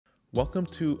Welcome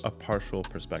to A Partial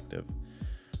Perspective.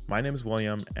 My name is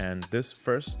William, and this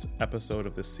first episode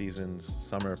of this season's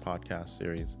summer podcast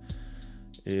series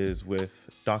is with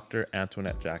Dr.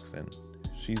 Antoinette Jackson.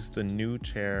 She's the new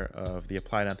chair of the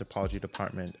Applied Anthropology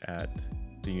Department at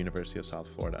the University of South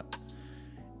Florida.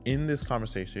 In this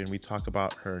conversation, we talk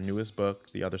about her newest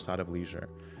book, The Other Side of Leisure,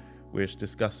 which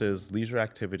discusses leisure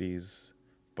activities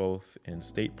both in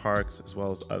state parks as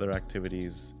well as other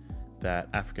activities that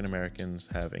African Americans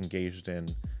have engaged in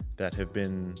that have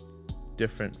been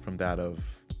different from that of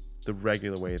the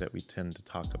regular way that we tend to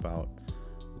talk about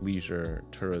leisure,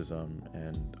 tourism,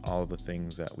 and all of the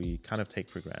things that we kind of take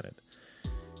for granted.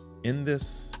 In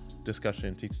this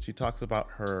discussion, she talks about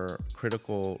her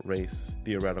critical race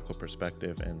theoretical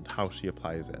perspective and how she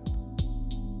applies it.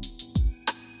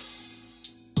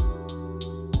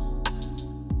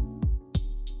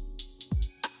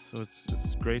 So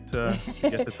it's great to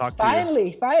get to talk to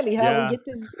you. Finally, how Yeah.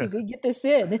 we get this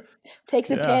in. It takes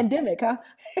a pandemic, huh?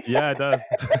 Yeah, it does.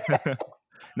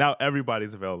 Now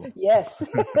everybody's available. Yes.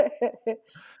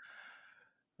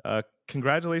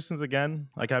 Congratulations again.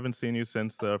 I haven't seen you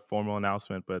since the formal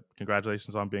announcement, but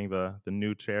congratulations on being the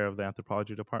new chair of the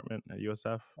anthropology department at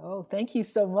USF. Oh, thank you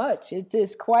so much. It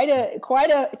is quite an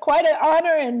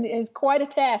honor and it's quite a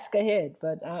task ahead,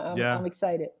 but I'm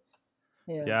excited.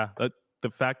 Yeah. The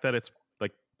fact that it's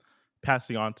like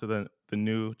passing on to the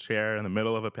new chair in the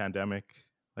middle of a pandemic,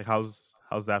 like how's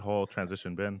that whole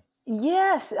transition been?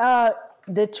 Yes,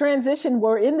 the transition,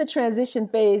 we're in the transition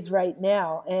phase right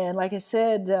now. And like I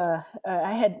said,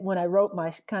 when I wrote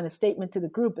my kind of statement to the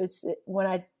group, when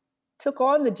I took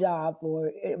on the job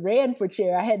or ran for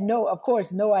chair, I had no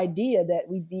idea that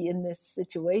we'd be in this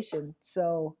situation.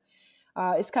 So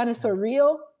it's kind of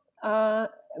surreal.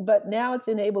 But now it's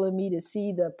enabling me to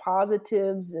see the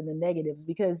positives and the negatives,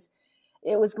 because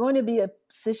it was going to be a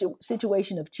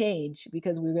situation of change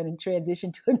because we were going to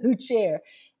transition to a new chair.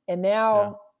 And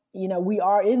now, we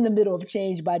are in the middle of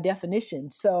change by definition.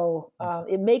 So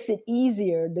it makes it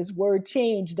easier. This word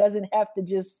change doesn't have to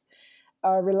just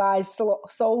rely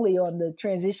solely on the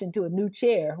transition to a new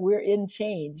chair. We're in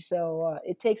change. So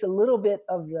it takes a little bit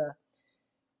of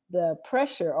the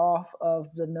pressure off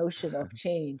of the notion of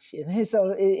change. And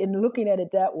so in looking at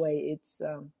it that way, it's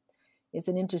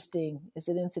an interesting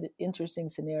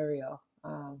scenario.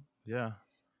 It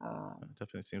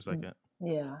definitely seems like it.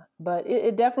 Yeah, but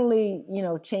it definitely,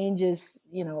 changes,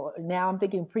 now I'm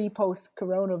thinking pre-post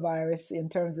coronavirus in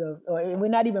terms of, we're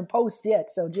not even post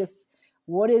yet. So just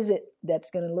what is it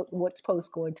what's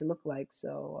post going to look like?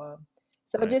 So,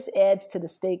 It just adds to the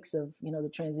stakes of, the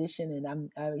transition. And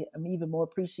I'm even more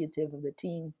appreciative of the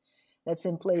team that's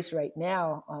in place right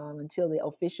now until the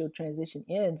official transition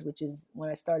ends, which is when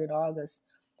I started August.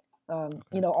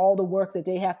 All the work that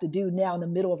they have to do now in the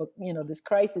middle of this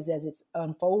crisis as it's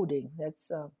unfolding. That's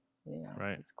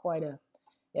it's quite a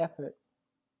effort.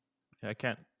 Yeah, I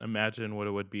can't imagine what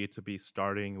it would be to be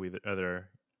starting with either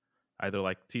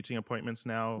like teaching appointments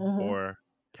now or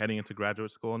heading into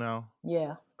graduate school now.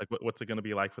 Yeah. Like what's it going to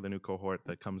be like for the new cohort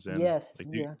that comes in? Yes.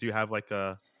 Like, do you have like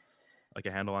a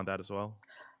handle on that as well?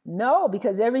 No,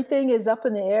 because everything is up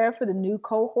in the air for the new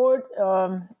cohort.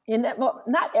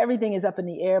 Not everything is up in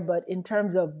the air, but in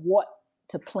terms of what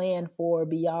to plan for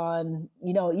beyond,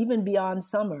 even beyond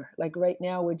summer. Like right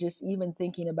now, we're just even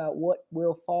thinking about what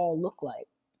will fall look like.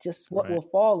 Just what will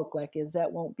fall look like is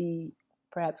that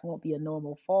perhaps won't be a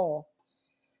normal fall.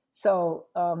 So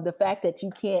the fact that you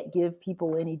can't give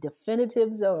people any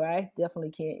definitives, or I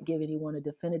definitely can't give anyone a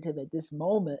definitive at this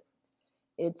moment.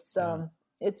 It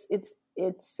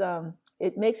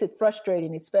makes it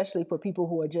frustrating, especially for people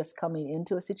who are just coming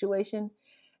into a situation.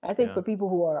 I think for people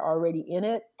who are already in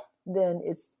it, then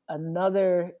it's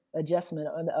another adjustment,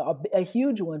 a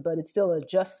huge one, but it's still an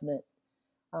adjustment.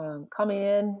 Coming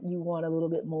in, you want a little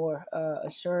bit more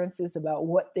assurances about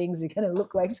what things are going to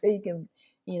look like so you can,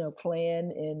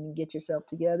 plan and get yourself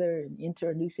together and enter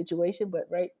a new situation. But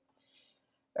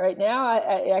right now,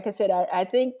 like I said, I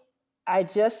think I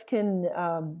just can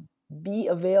be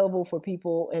available for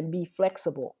people and be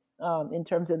flexible in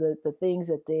terms of the things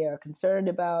that they are concerned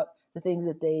about, the things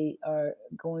that they are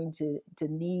going to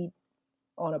need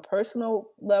on a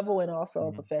personal level and also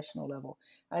a professional level.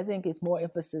 I think it's more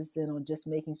emphasis than on just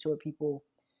making sure people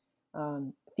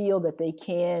feel that they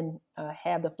can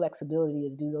have the flexibility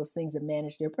to do those things and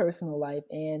manage their personal life,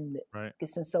 and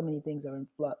since so many things are in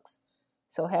flux.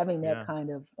 So having that kind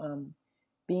of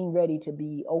being ready to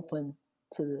be open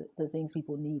to the things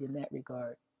people need in that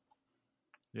regard.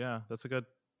 Yeah, that's a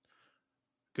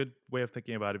good way of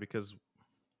thinking about it, because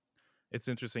it's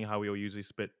interesting how we will usually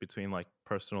split between like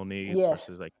personal needs Yes.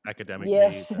 versus like academic needs,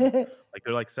 Yes. and like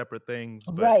they're like separate things,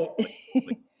 but Right.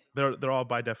 like they're all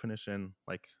by definition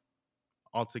like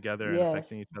all together and Yes.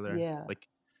 affecting each other. Yeah. Like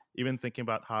even thinking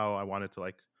about how I wanted to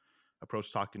like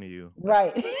approach talking to you,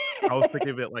 like Right. I was thinking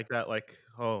of it like that, like,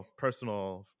 oh,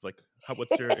 personal, like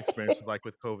what's your experiences like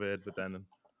with COVID? But then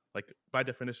like by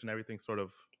definition, everything sort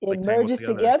of It like tangles merges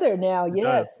together. together now. It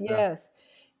does. Yes. Yeah. Yes.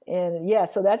 And yeah,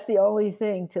 so that's the only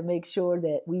thing to make sure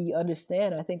that we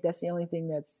understand. I think that's the only thing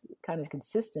that's kind of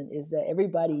consistent, is that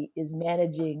everybody is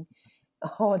managing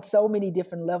on so many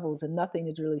different levels, and nothing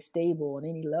is really stable on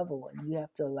any level. And you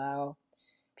have to allow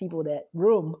people that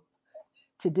room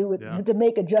to do it, Yeah. to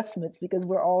make adjustments, because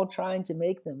we're all trying to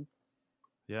make them.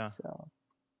 Yeah. So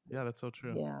Yeah, that's so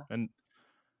true. yeah. And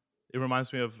it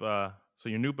reminds me of so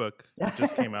your new book, it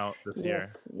just came out this year.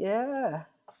 Yes. Yeah.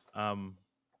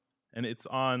 And it's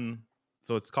on,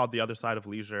 so it's called The Other Side of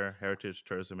Leisure, Heritage,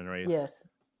 Tourism, and Race. Yes.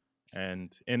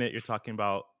 And in it, you're talking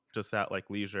about just that, like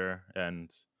leisure,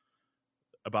 and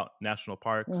about national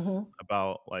parks,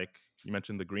 about like you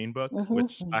mentioned the Green Book,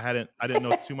 which I didn't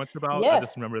know too much about. Yes. I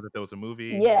just remember that there was a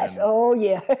movie. Yes. Oh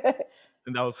yeah.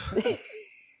 And that was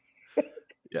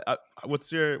yeah.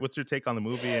 What's your take on the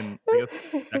movie and I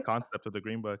guess that concept of the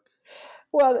Green Book?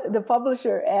 Well, the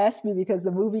publisher asked me, because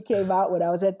the movie came out when I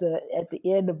was at the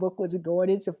end. The book wasn't going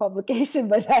into publication,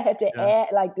 but I had to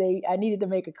add, like I needed to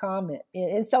make a comment,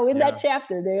 and so in that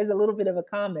chapter there's a little bit of a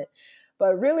comment,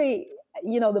 but really,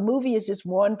 the movie is just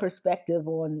one perspective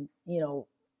on,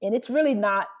 and it's really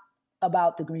not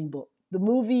about the Green Book. The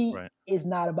movie is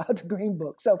not about the Green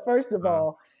Book. So first of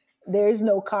all, there is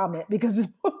no comment, because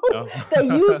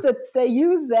they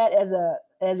use that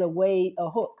as a way, a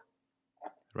hook.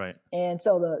 Right. And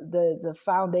so the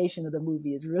foundation of the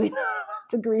movie is really not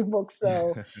about the Green Book.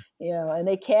 So, and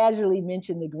they casually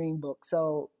mention the Green Book.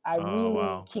 So I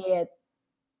really can't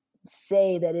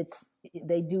say that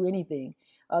they do anything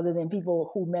other than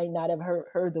people who may not have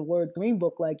heard the word Green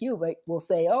Book like you, but will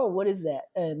say, oh, what is that?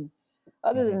 And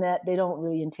other than that, they don't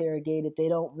really interrogate it. They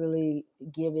don't really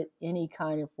give it any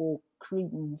kind of full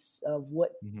credence of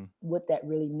what that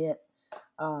really meant.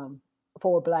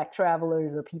 For Black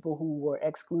travelers or people who were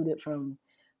excluded from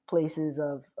places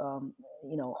of,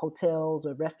 hotels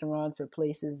or restaurants or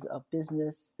places of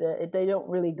business. They don't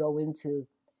really go into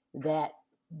that,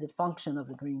 the function of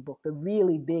the Green Book, the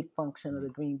really big function of the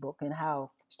Green Book, and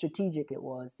how strategic it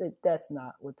was. That's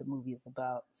not what the movie is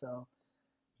about. So,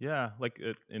 yeah, like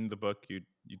in the book, you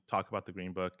talk about the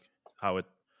Green Book, how it,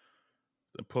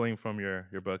 pulling from your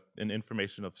book, and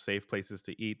information of safe places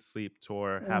to eat, sleep,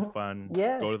 tour, have fun,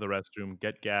 go to the restroom,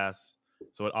 get gas.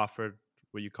 So it offered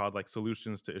what you called like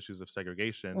solutions to issues of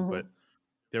segregation, but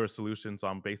there were solutions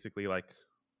on basically like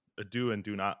a do and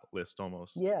do not list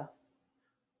almost. Yeah.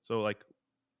 So like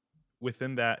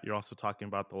within that, you're also talking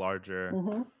about the larger,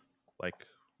 like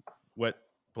what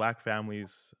Black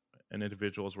families and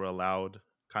individuals were allowed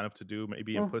kind of to do,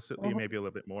 maybe implicitly, maybe a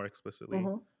little bit more explicitly.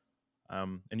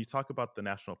 And you talk about the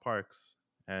national parks,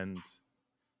 and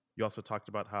you also talked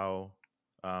about how,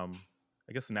 I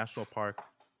guess the national park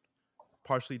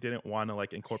partially didn't want to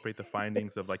like incorporate the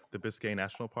findings of like the Biscayne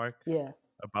National Park. Yeah.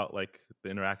 About like the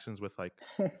interactions with like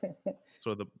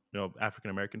sort of the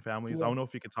African American families. I don't know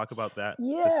if you could talk about that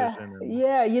decision.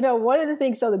 One of the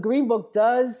things. So the Green Book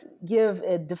does give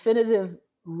a definitive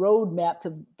roadmap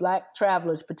to Black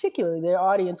travelers, particularly their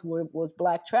audience was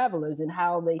Black travelers, and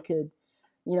how they could,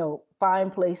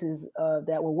 find places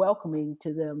that were welcoming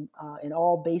to them in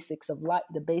all basics of life,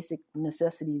 the basic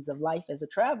necessities of life as a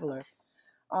traveler.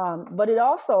 But it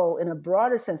also, in a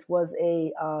broader sense, was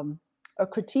a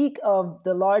critique of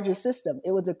the larger system.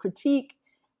 It was a critique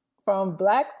from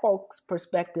Black folks'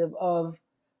 perspective of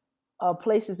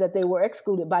places that they were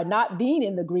excluded by not being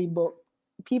in the Green Book.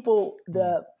 People,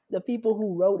 the people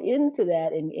who wrote into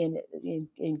that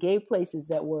and gave places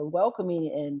that were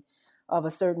welcoming and of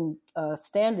a certain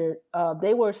standard,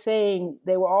 they were saying,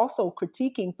 they were also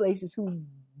critiquing places who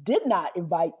did not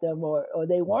invite them or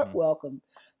they weren't welcome.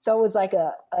 So it was like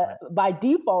by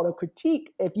default, a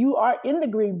critique. If you are in the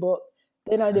Green Book,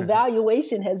 then an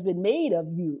evaluation has been made of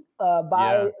you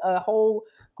by a whole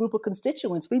group of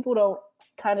constituents. People don't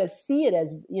kind of see it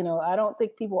as, I don't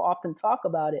think people often talk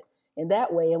about it in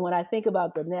that way. And when I think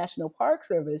about the National Park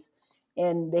Service,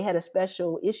 and they had a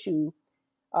special issue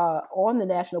on the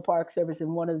National Park Service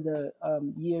in one of the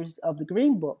years of the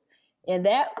Green Book. And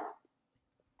that,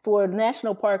 for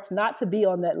national parks not to be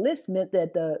on that list, meant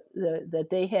that that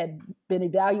they had been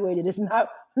evaluated as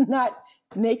not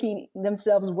making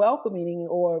themselves welcoming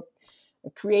or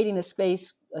creating a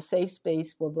safe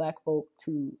space for Black folk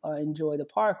to enjoy the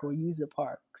park or use the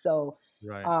park. So,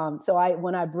 Right.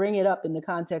 When I bring it up in the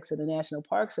context of the National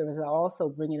Park Service, I also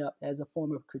bring it up as a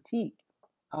form of critique,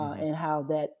 and how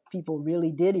that people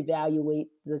really did evaluate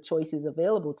the choices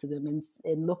available to them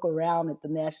and look around at the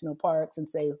national parks and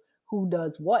say who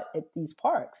does what at these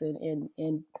parks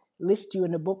and list you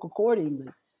in the book accordingly.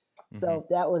 So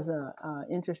that was a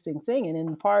interesting thing. And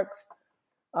in parks,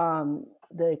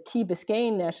 the Key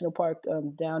Biscayne National Park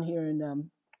down here in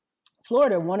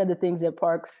Florida, one of the things that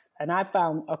parks, and I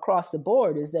found across the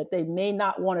board, is that they may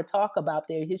not want to talk about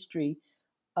their history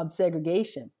of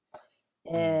segregation.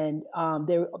 And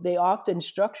they often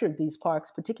structured these parks,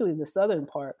 particularly the southern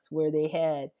parks, where they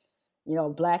had,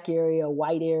 Black area,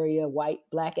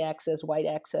 Black access, white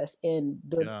access. And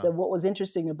what was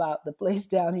interesting about the place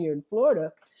down here in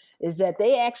Florida is that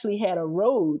they actually had a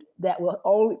road that was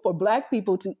only for Black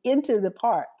people to enter the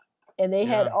park. And they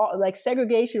had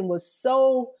segregation was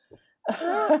so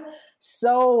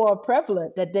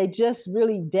prevalent that they just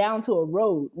really down to a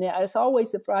road. Now, it's always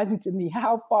surprising to me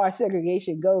how far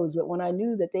segregation goes, but when I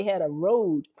knew that they had a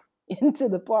road into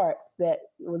the park that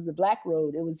was the Black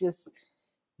road, it was just,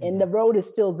 and the road is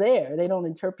still there. They don't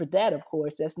interpret that, of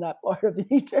course. That's not part of the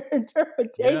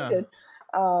interpretation.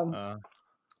 And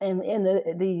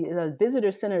the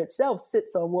visitor center itself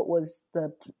sits on what was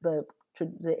the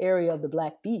area of the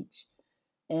Black beach.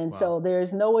 And so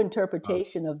there's no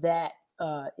interpretation of that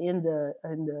in the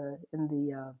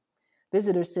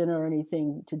visitor center or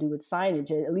anything to do with signage,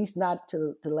 at least not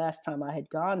to the last time I had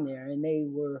gone there. And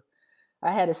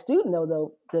I had a student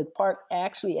though the park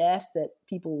actually asked that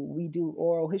we do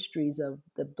oral histories of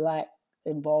the Black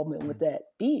involvement with that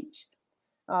beach.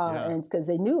 And because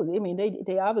they knew,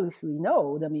 they obviously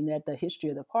know, that the history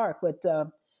of the park, but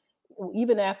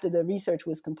even after the research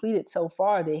was completed so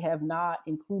far, they have not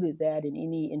included that in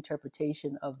any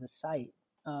interpretation of the site.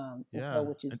 So,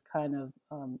 which is kind of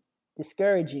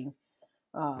discouraging,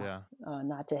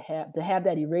 not to have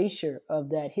that erasure of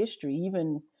that history,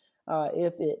 even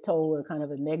if it told a kind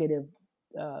of a negative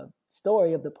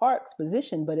story of the park's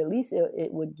position, but at least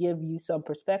it would give you some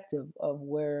perspective of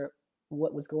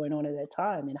what was going on at that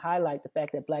time and highlight the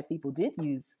fact that Black people did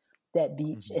use that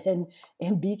beach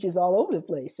and beaches all over the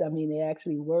place. They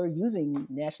actually were using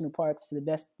national parks to the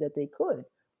best that they could.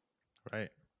 Right.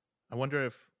 I wonder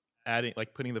if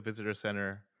putting the visitor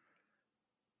center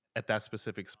at that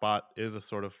specific spot is a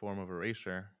sort of form of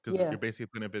erasure, because you're basically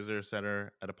putting a visitor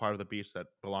center at a part of the beach that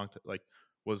belonged to,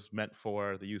 was meant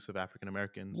for the use of African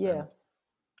Americans. Yeah. And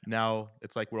now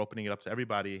it's like we're opening it up to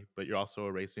everybody, but you're also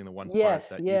erasing the one part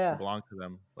that used to belong to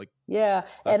them.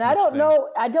 And I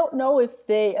don't know if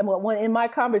they, when in my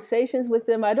conversations with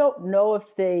them, I don't know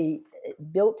if they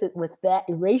built it with that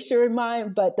erasure in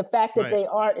mind, but the fact that they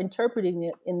aren't interpreting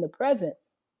it in the present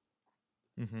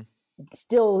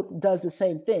still does the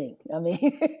same thing.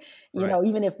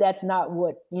 Even if that's not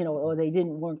what, or they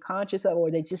weren't conscious of,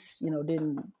 or they just,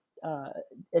 didn't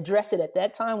address it at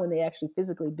that time when they actually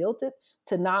physically built it,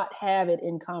 to not have it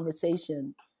in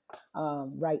conversation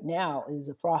right now is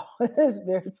a problem. It's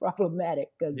very problematic,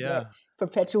 because that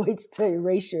perpetuates the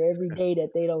erasure every day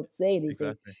that they don't say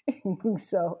anything. Exactly.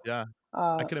 So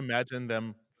I can imagine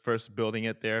them first building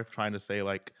it there, trying to say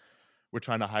we're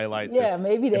trying to highlight this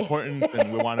importance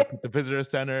and we want to put the visitor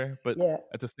center, but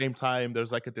at the same time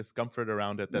there's a discomfort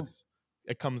around it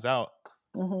it comes out.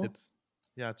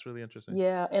 It's really interesting.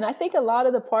 Yeah, and I think a lot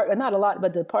of not a lot,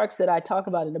 but the parks that I talk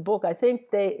about in the book, I think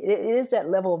it is that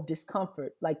level of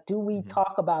discomfort. Do we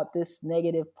talk about this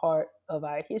negative part of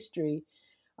our history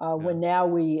when now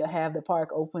we have the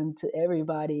park open to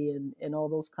everybody and all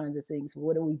those kinds of things?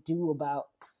 What do we do about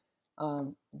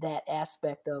that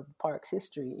aspect of parks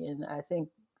history? And I think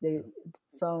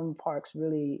some parks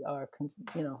really are,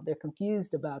 they're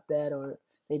confused about that, or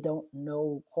they don't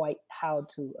know quite how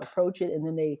to approach it, and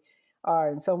then they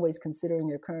are in some ways considering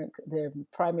their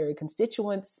primary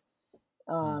constituents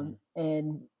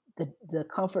and the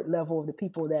comfort level of the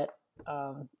people that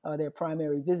are their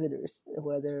primary visitors,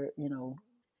 whether,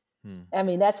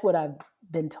 that's what I've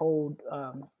been told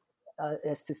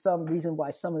as to some reason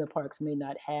why some of the parks may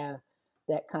not have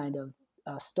that kind of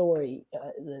story,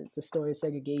 the story of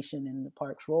segregation in the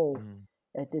park's role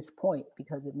at this point,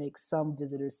 because it makes some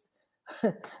visitors,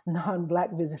 non-Black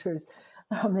visitors,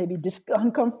 maybe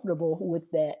uncomfortable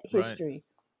with that history.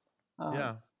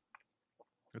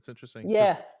 It's interesting.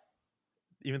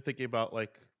 Even thinking about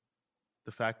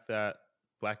the fact that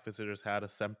Black visitors had a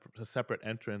separate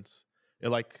entrance, it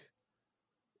I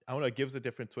don't know, it gives a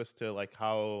different twist to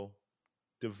how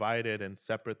divided and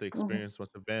separate the experience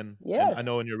must have been. And I Yes.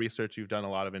 know in your research you've done a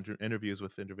lot of interviews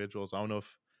with individuals. I don't know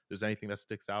if there's anything that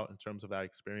sticks out in terms of that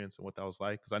experience and what that was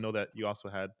like, because I know that you also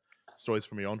had stories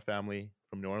from your own family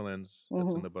from New Orleans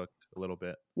that's in the book a little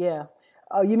bit. Yeah.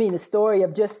 Oh, you mean the story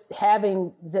of just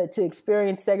having to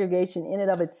experience segregation in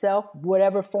and of itself,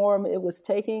 whatever form it was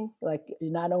taking, like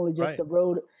not only just the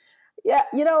road. Yeah,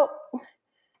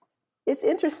 it's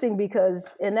interesting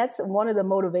because, and that's one of the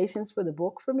motivations for the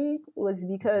book for me, was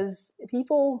because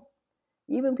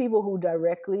even people who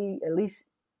directly, at least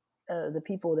the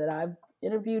people that I've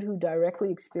interviewed who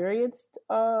directly experienced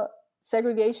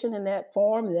segregation in that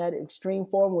form, that extreme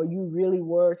form where you really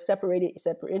were separated,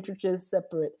 separate entrances,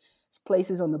 separate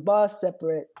places on the bus,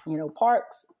 separate,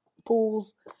 parks,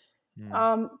 pools.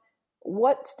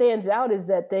 What stands out is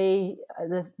that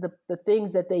the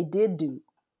things that they did do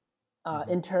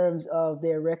in terms of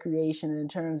their recreation, in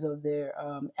terms of their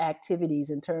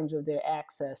activities, in terms of their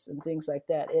access and things like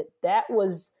that. That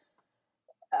was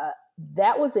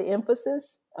the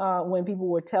emphasis when people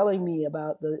were telling me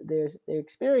about their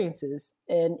experiences,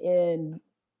 and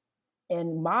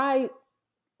my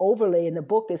overlay in the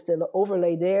book is to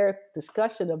overlay their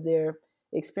discussion of their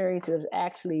experiences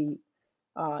actually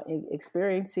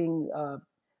experiencing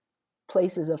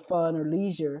places of fun or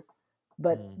leisure,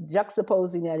 but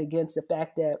juxtaposing that against the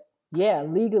fact that,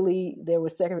 legally there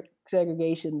was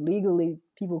segregation. Legally,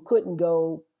 people couldn't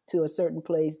go to a certain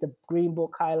place. The Green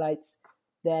Book highlights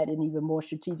that in even more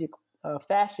strategic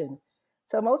fashion.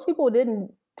 So most people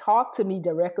didn't talk to me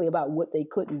directly about what they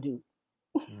couldn't do.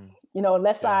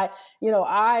 Unless I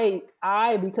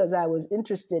because I was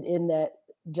interested in that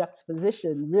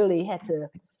juxtaposition, really had to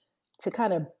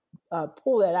kind of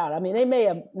pull that out. I mean, they may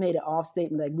have made an off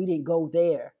statement like we didn't go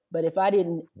there, but if I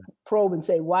didn't probe and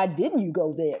say, why didn't you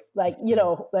go there? Like,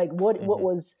 what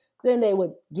was, then they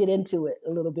would get into it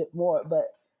a little bit more. But,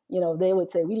 they would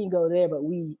say we didn't go there, but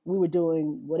we were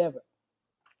doing whatever.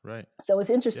 Right. So it's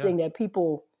interesting that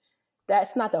people,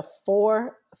 that's not the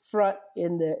forefront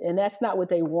and that's not what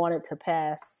they wanted to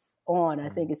pass on. I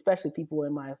think, especially people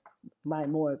in my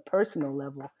more personal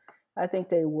level, I think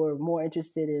they were more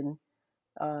interested in,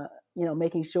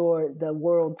 making sure the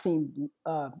world seemed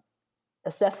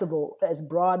accessible as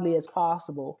broadly as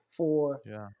possible for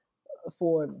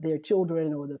their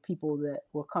children or the people that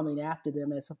were coming after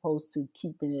them, as opposed to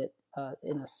keeping it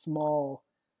in a small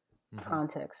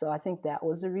context. So I think that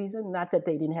was the reason. Not that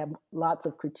they didn't have lots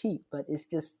of critique, but it's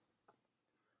just,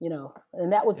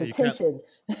 and that was the tension.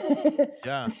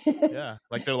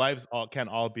 Like their lives can't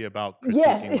all be about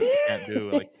critiquing what they can't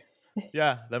do. Like,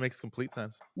 that makes complete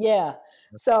sense. Yeah.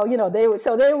 So,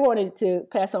 they wanted to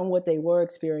pass on what they were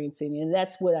experiencing. And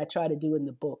that's what I try to do in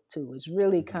the book too, is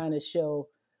really kind of show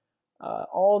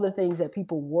all the things that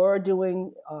people were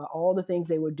doing, all the things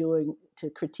they were doing to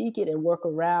critique it and work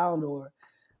around or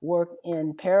work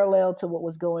in parallel to what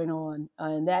was going on.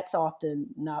 And that's often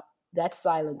that's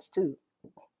silence too,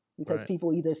 because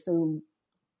people either assume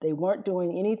they weren't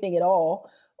doing anything at all,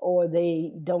 or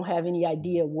they don't have any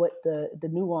idea what the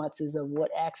nuances of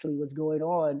what actually was going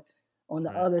on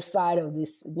the other side of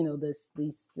this,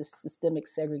 this systemic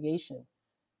segregation.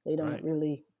 They don't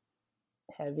really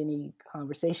have any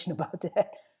conversation about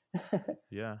that.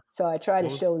 So I try to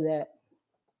show that.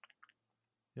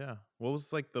 Yeah. What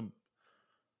was like the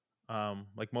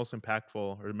most impactful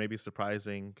or maybe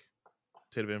surprising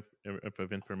tidbit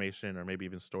of information, or maybe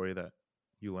even story that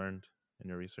you learned in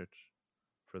your research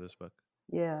for this book?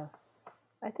 Yeah.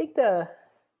 I think the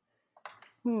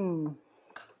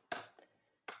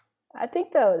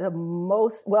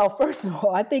most, well, first of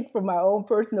all, I think from my own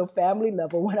personal family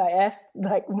level, when I asked,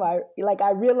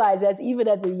 I realized even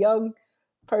as a young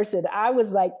person, I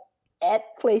was like at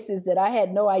places that I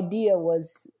had no idea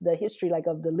was the history, like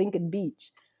of the Lincoln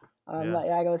Beach. Like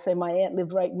I would say, my aunt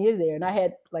lived right near there, and I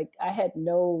had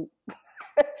no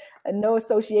no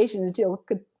association until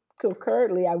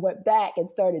concurrently I went back and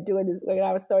started doing this, when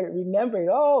I started remembering,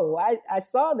 I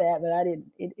saw that, but I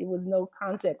didn't, it was no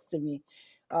context to me,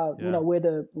 where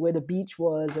the beach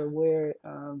was, or where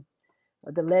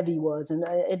the levee was. And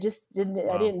it just didn't,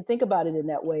 I didn't think about it in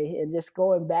that way. And just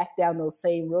going back down those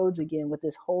same roads again with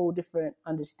this whole different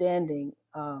understanding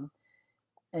and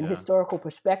historical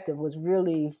perspective was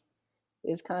really,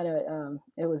 it's kind of,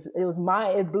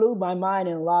 it blew my mind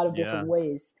in a lot of different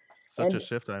ways. Such a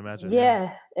shift, I imagine.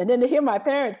 Yeah. And then to hear my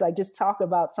parents just talk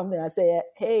about something, I say,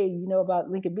 hey, you know about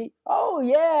Lincoln Beach? Oh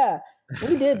yeah,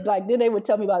 we did. Then they would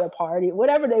tell me about a party,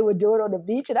 whatever they were doing on the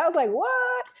beach. And I was like,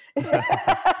 what?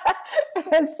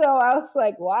 And so I was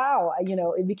like, wow,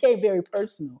 it became very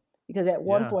personal, because at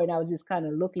one point I was just kind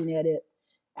of looking at it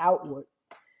outward.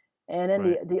 And then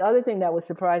Right. the other thing that was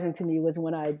surprising to me was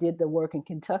when I did the work in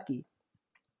Kentucky,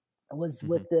 was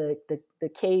with the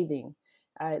caving,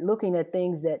 looking at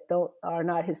things that are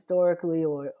not historically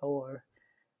or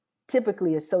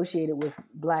typically associated with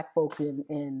Black folk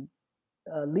in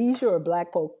leisure or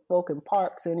Black folk in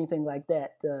parks or anything like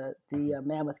that. The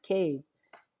Mammoth Cave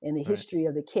and the history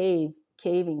of the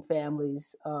caving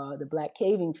families, the Black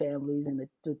caving families, and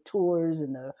the tours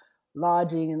and the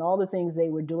lodging and all the things they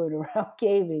were doing around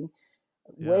caving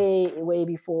way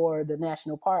before the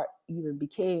national park even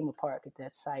became a park at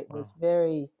that site was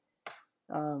very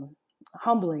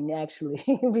humbling, actually,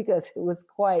 because it was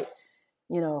quite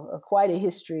a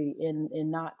history,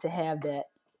 and not to have that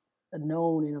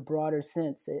known in a broader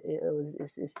sense.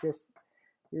 It's just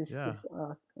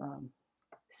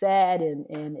sad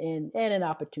and an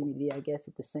opportunity, I guess,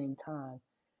 at the same time.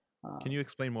 Can you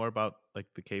explain more about like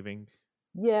the caving?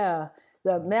 Yeah,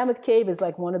 the Mammoth Cave is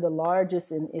like one of the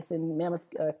largest, and it's in Mammoth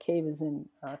Cave is in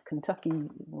Kentucky,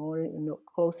 more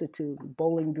closer to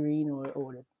Bowling Green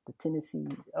or the Tennessee.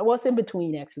 Well, it's in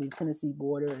between actually, the Tennessee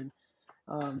border and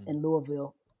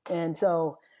Louisville, and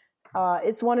so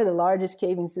it's one of the largest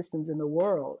caving systems in the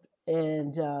world.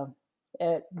 And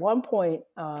at one point,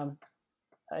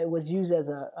 it was used as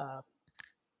a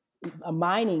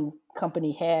mining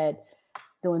company had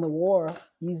during the war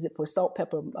used it for salt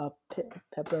pepper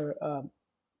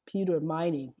pewter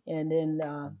mining, and then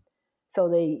so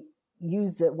they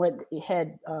used it when it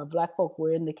had Black folk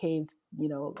were in the caves,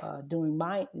 doing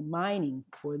mining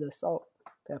for the salt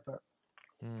pepper,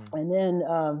 and then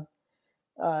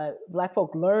Black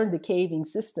folk learned the caving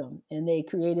system, and they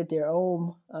created their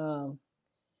own.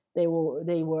 They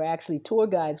were actually tour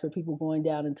guides for people going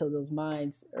down into those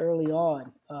mines early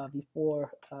on,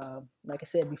 before, like I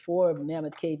said, before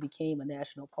Mammoth Cave became a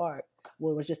national park,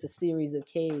 where it was just a series of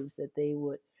caves that they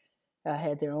would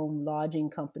had their own lodging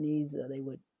companies. They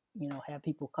would, have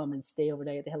people come and stay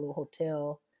overnight. They had a little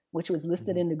hotel, which was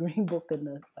listed in the Green Book in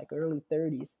the early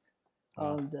 30s.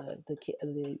 Wow.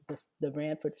 The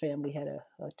Ranford family had a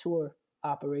tour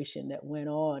operation that went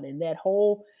on, and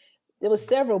there was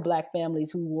several Black families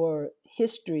who were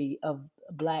history of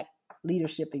Black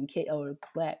leadership or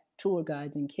Black tour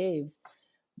guides in caves.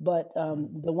 But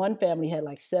the one family had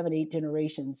like 7-8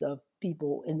 generations of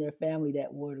people in their family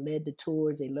that were led the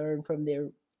tours. They learned from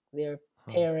their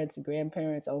parents,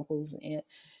 grandparents, uncles,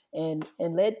 and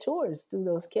led tours through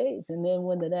those caves. And then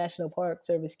when the National Park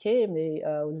Service came, it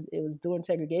was during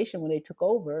segregation when they took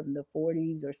over in the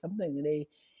 40s or something. They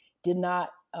did not.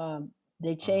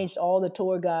 They changed all the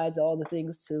tour guides, all the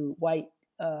things to white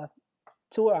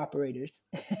tour operators,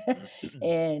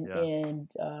 and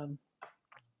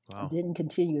didn't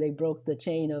continue. They broke the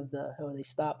chain or they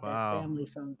stopped that family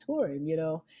from touring,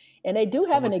 And they do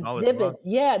have an exhibit.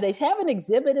 Yeah, they have an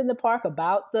exhibit in the park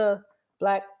about the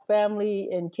Black family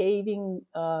and caving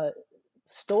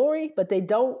story, but they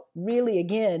don't really,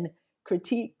 again,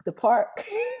 critique the park.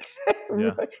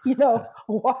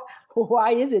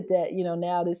 Why is it that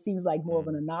now this seems like more of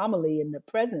an anomaly in the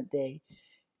present day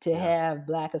to have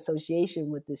Black association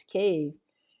with this cave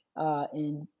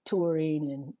in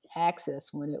touring and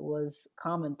access when it was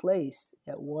commonplace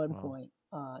at one point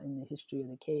in the history of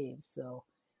the caves. So,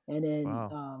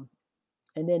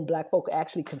 and then Black folk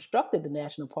actually constructed the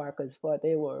national park as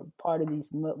they were part of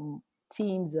these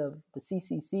teams of the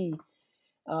CCC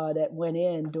that went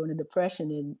in during the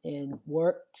Depression and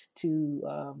worked to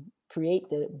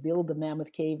build the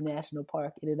Mammoth Cave National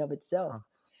Park in and of itself.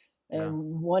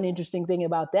 And one interesting thing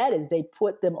about that is they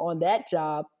put them on that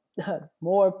job.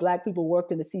 More Black people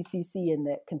worked in the CCC in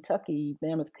that Kentucky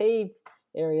Mammoth Cave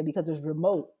area because it was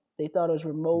remote. They thought it was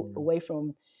remote, away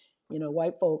from,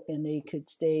 white folk, and they could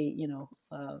stay,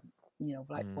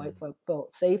 white folk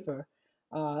felt safer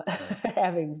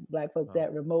having Black folk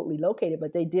that remotely located.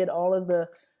 But they did all of the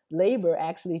labor,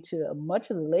 actually, much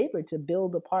of the labor to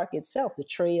build the park itself, the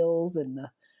trails and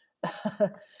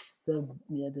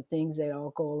the things that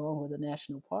all go along with a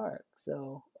national park.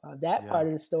 So that part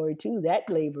of the story too, that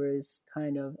labor is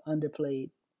kind of underplayed.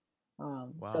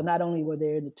 So not only were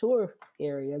they in the tour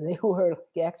area, they were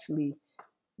actually,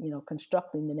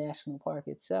 constructing the national park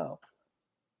itself.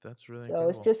 That's really so incredible.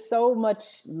 It's just so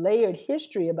much layered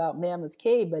history about Mammoth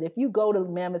Cave. But if you go to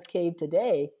Mammoth Cave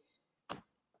today,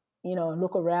 and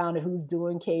look around at who's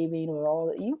doing caving or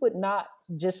all, you would not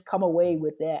just come away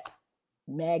with that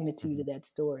magnitude of that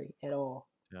story at all.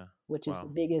 Which is the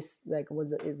biggest,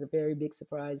 is a very big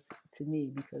surprise to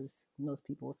me, because most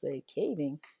people say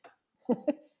caving.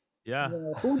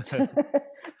 Who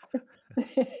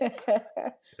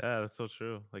that's so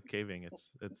true. Like caving,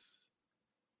 it's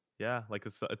like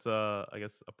it's I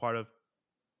guess a part of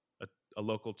a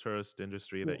local tourist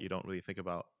industry Yeah. that you don't really think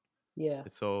about. Yeah.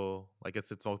 It's so, I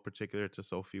guess it's so particular to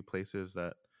so few places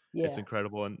that it's Yeah.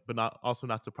 incredible, and but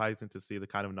not surprising to see the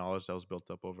kind of knowledge that was built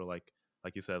up over like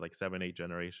you said, like 7, 8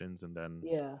 generations, and then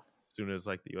Yeah. as soon as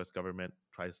like the U.S. government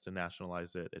tries to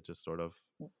nationalize it, it just sort of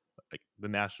like the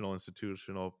national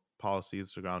institutional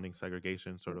policies surrounding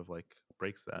segregation sort of like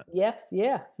breaks that. Yes.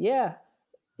 Yeah. Yeah.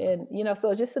 Yeah. And,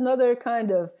 so just another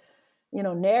kind of,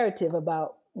 narrative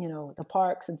about, the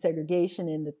parks and segregation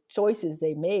and the choices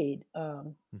they made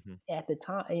Hmm. at the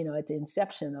time, at the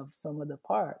inception of some of the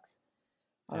parks.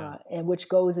 Yeah. And which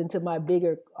goes into my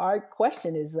bigger art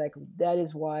question is like, that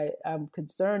is why I'm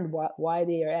concerned why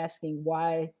they are asking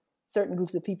why certain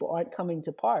groups of people aren't coming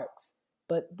to parks.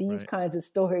 But these Right. kinds of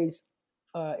stories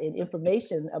and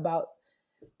information about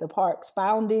the park's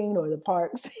founding or the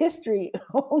park's history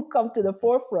won't come to the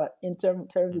forefront in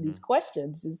terms of these Hmm.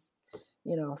 questions. Is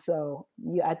so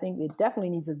yeah, I think it definitely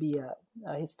needs to be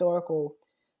a historical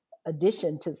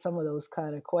addition to some of those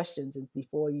kind of questions, and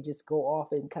before you just go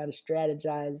off and kind of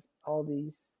strategize all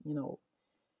these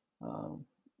um,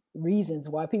 reasons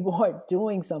why people aren't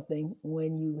doing something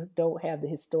when you don't have the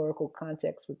historical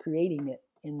context for creating it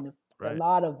a Right.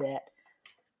 lot of that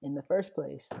in the first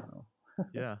place. So.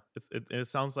 Yeah, it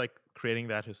sounds like creating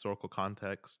that historical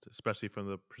context, especially from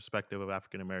the perspective of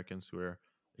African Americans who are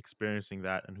experiencing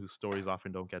that and whose stories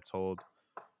often don't get told.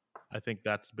 I think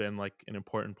that's been like an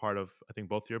important part of, I think,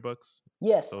 both your books.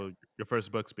 Yes. So your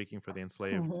first book, Speaking for the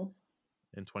Enslaved, Mm-hmm.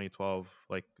 in 2012,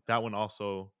 like that one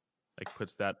also like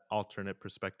puts that alternate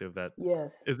perspective that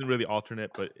Yes. isn't really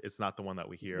alternate, but it's not the one that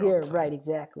we hear all the Here, time. right,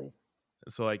 exactly.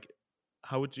 So like,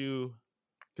 how would you?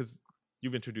 Because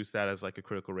you've introduced that as like a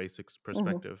critical race Mm-hmm.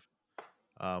 perspective.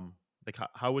 Like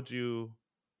how would you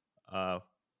uh,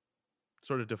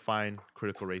 sort of define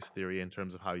critical race theory in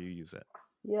terms of how you use it?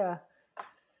 Yeah.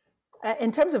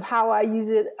 In terms of how I use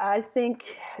it, I think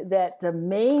that the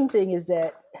main thing is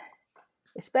that,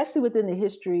 especially within the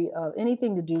history of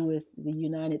anything to do with the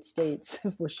United States,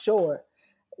 for sure,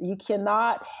 you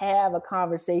cannot have a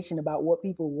conversation about what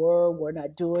people were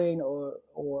not doing,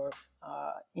 or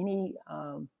any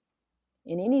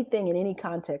in anything in any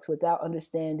context without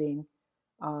understanding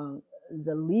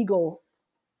the legal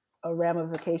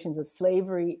ramifications of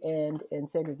slavery and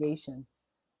segregation.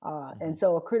 Hmm. And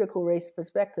so a critical race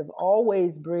perspective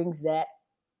always brings that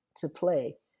to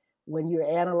play when you're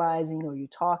analyzing or you're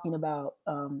talking about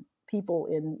people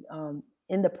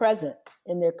in the present,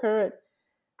 in their current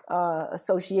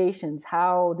associations.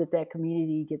 How did that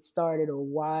community get started, or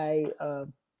why?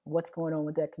 What's going on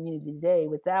with that community today,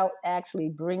 without actually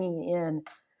bringing in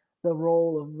the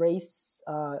role of race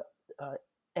uh,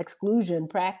 exclusion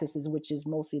practices, which is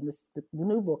mostly in this. The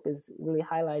new book is really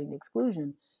highlighting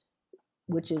exclusion,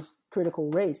 which is critical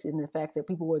race, in the fact that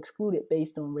people were excluded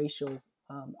based on racial,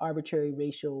 arbitrary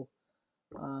racial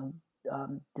um,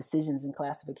 decisions and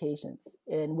classifications.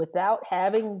 And without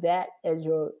having that as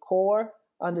your core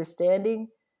understanding,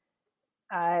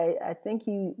 I think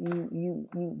you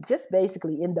just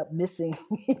basically end up missing,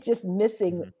 just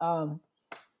missing Hmm.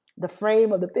 the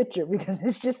frame of the picture, because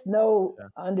it's just no Yeah.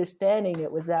 understanding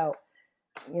it without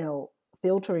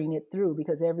filtering it through,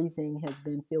 because everything has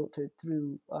been filtered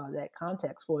through that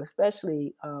context for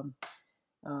especially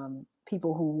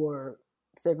people who were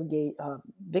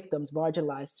victims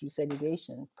marginalized through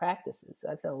segregation practices.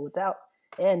 So without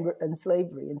and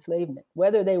enslavement,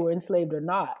 whether they were enslaved or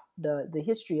not, the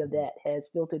history of Hmm. that has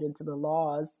filtered into the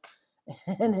laws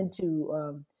and Hmm.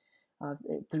 into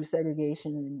through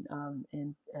segregation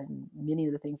and many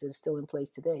of the things that are still in place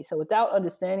today. So without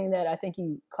understanding that, I think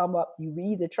you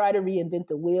either try to reinvent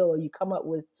the wheel, or you come up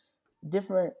with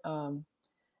different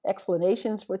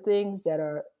explanations for things that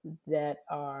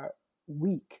are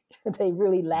weak. They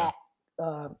really Yeah. lack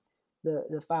uh,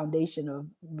 the foundation of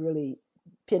really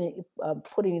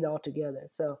putting it all together.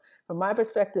 So from my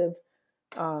perspective,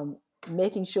 um,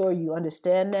 making sure you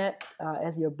understand that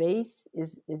as your base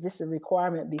is just a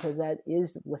requirement, because that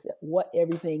is what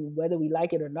everything, whether we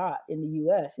like it or not, in the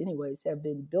U.S. anyways, have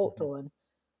been built Hmm. on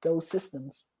those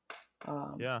systems.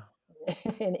 Um, Yeah.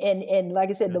 and like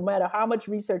I said, Yeah. no matter how much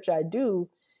research I do,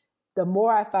 the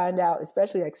more I find out,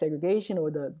 especially like segregation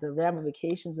or the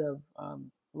ramifications of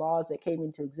laws that came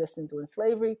into existence during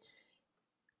slavery,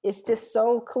 it's just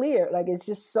so clear. Like, it's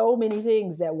just so many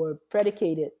things that were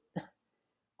predicated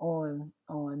on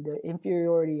the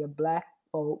inferiority of Black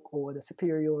folk or the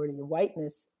superiority of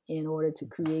whiteness in order to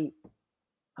create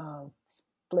um,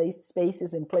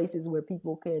 spaces and places where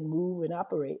people can move and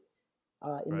operate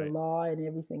in the Right. law and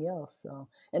everything else. So,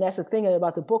 and that's the thing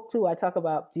about the book too. I talk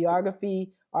about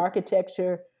geography,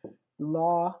 architecture,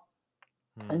 law,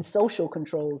 Hmm. and social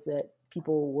controls that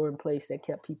people were in place that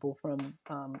kept people from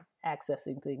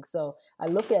accessing things. So I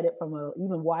look at it from an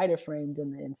even wider frame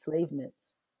than the enslavement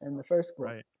in the first book.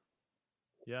 Right.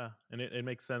 Yeah, and it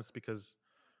makes sense because,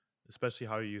 especially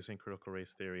how you're using critical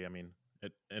race theory, I mean,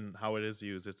 and how it is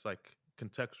used, it's like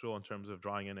contextual in terms of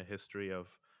drawing in a history of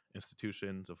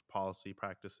institutions, of policy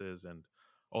practices, and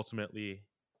ultimately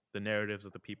the narratives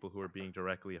of the people who are being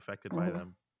directly affected by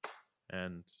them.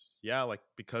 And yeah, like,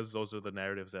 because those are the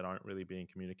narratives that aren't really being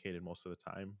communicated most of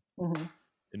the time,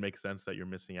 it makes sense that you're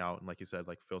missing out, and like you said,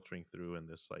 like filtering through and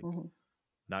this like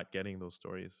not getting those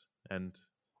stories. And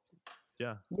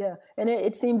yeah, and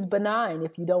it seems benign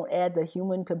if you don't add the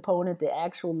human component, the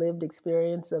actual lived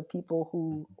experience of people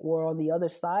who were on the other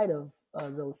side of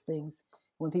those things.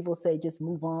 When people say just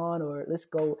move on or let's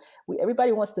go,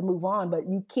 everybody wants to move on, but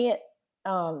you can't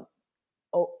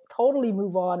totally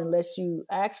move on unless you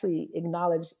actually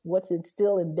acknowledge what's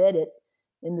still embedded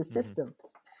in the system.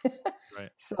 Right.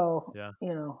 So,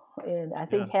 and I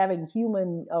think having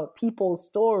human people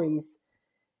stories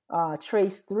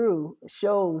traced through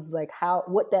shows like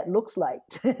what that looks like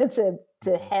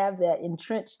to have that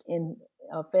entrenched in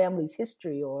a family's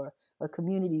history or a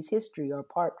community's history or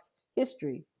park's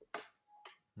history.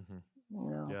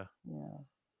 Yeah.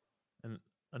 And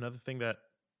another thing that,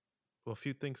 well, a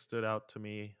few things stood out to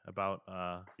me about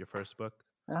your first book.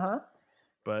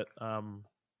 But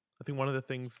I think one of the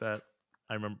things that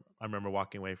I remember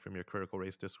walking away from your critical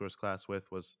race discourse class with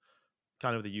was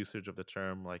kind of the usage of the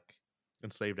term like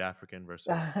enslaved African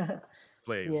versus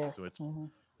slaves, Yes.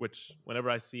 which whenever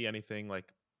I see anything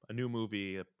like a new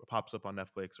movie it pops up on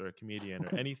Netflix or a comedian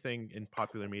or anything in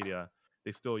popular media,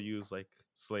 they still use like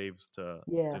slaves to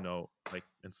denote like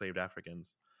enslaved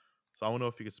Africans. So I don't know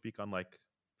if you could speak on like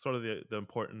sort of the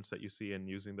importance that you see in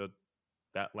using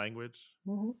that language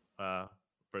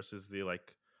versus the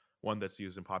like one that's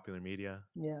used in popular media.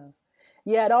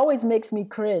 Yeah, it always makes me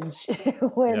cringe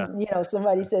when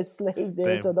somebody says slave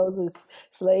this or those are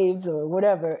slaves or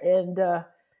whatever. And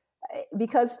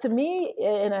because to me,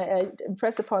 and I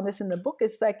impress upon this in the book,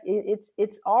 it's like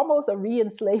it's almost a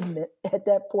re-enslavement at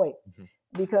that point,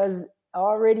 because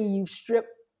already you've stripped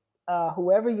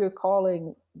whoever you're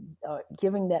calling,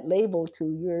 giving that label to,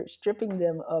 you're stripping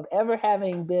them of ever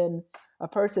having been a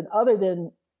person other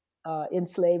than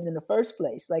enslaved in the first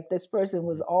place. Like this person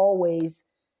was always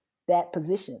that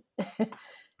position.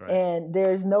 And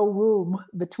there's no room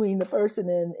between the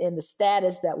person and the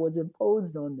status that was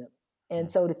imposed on them. And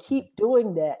so to keep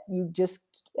doing that, you just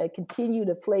continue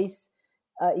to place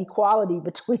equality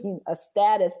between a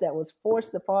status that was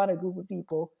forced upon a group of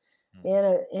people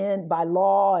and by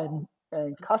law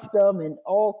and custom and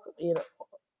all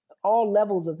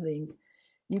levels of things.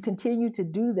 You continue to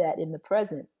do that in the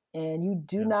present, and you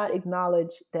do not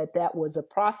acknowledge that that was a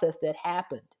process that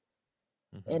happened.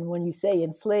 And when you say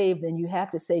enslaved, then you have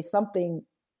to say something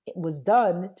was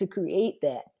done to create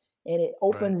that, and it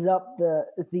opens up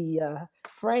the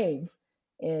frame.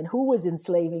 And who was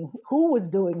enslaving? Who was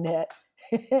doing that?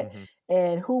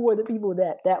 And who were the people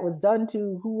that was done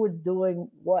to? Who was doing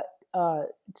what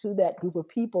to that group of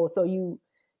people? So you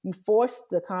force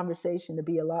the conversation to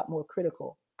be a lot more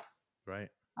critical.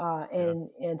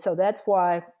 And so that's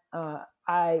why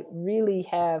I really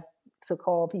have to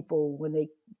call people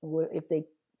if they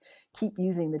keep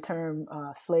using the term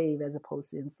slave as opposed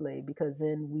to enslaved, because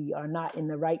then we are not in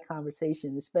the right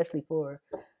conversation, especially for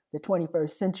the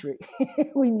 21st century.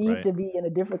 We need to be in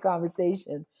a different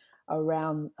conversation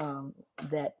around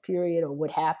that period or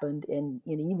what happened, and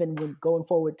even when going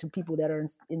forward to people that are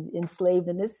enslaved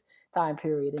in this time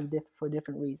period and for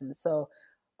different reasons. So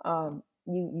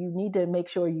you need to make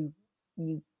sure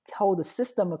you hold the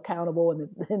system accountable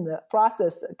and the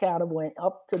process accountable and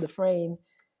up to the frame,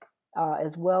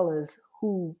 as well as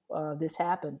who this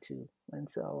happened to. And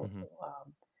so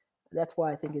that's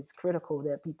why I think it's critical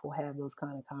that people have those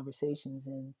kind of conversations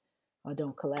and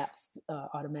don't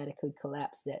automatically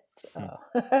collapse that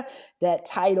that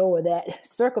title or that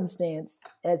circumstance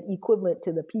as equivalent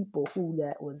to the people who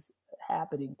that was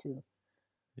happening to.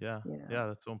 Yeah,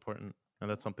 that's so important. And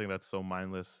that's something that's so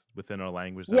mindless within our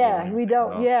language. We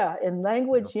don't. And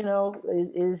language,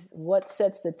 is what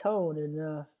sets the tone,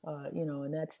 and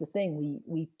and that's the thing.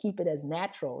 We keep it as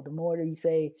natural. The more you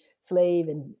say slave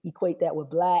and equate that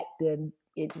with black, then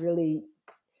it really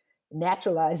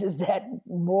naturalizes that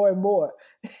more and more.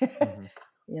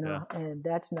 And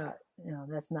that's not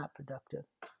productive.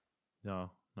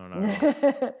 No, not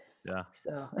at all. Yeah.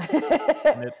 So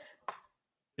and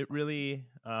it really,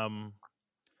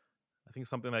 I think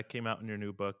something that came out in your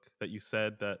new book that you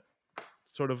said that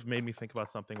sort of made me think about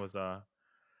something was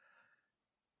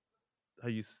how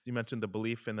you mentioned the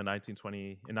belief in the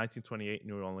 1928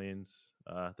 New Orleans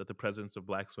that the presence of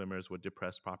black swimmers would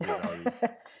depress property values.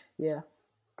 Yeah.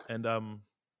 And I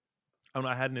don't know,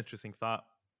 I had an interesting thought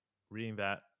reading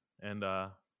that, and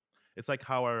it's like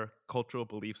how our cultural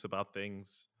beliefs about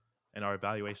things and our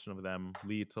evaluation of them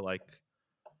lead to like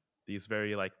these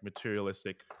very like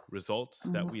materialistic results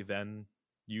that we then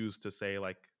use to say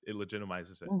like it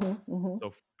legitimizes it.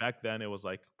 So back then it was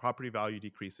like property value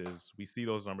decreases. We see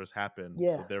those numbers happen.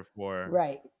 Yeah. So therefore,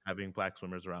 Right. having black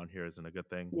swimmers around here isn't a good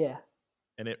thing. Yeah.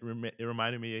 And it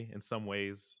reminded me in some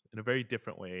ways, in a very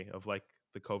different way, of like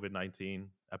the COVID-19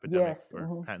 epidemic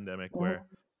or pandemic, where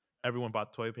everyone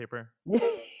bought toilet paper.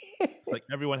 It's like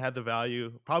everyone had the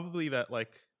value, probably that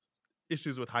like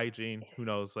issues with hygiene, who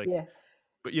knows, like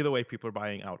but either way, people are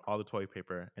buying out all the toilet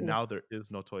paper, and now there is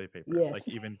no toilet paper. Yes. Like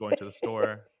even going to the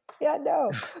store. Yeah, I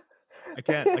know. I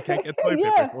can't get toilet paper.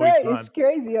 Yeah, It's always right. gone. It's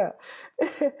crazy, yeah.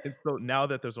 And so now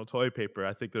that there's no toilet paper,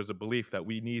 I think there's a belief that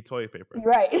we need toilet paper.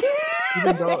 Right.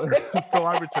 Even though it's so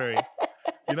arbitrary,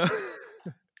 you know?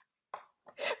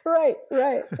 Right.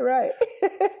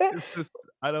 It's just,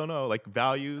 I don't know, like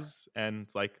values and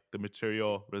like the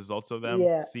material results of them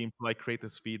seem to like create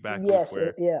this feedback loop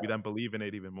where we then believe in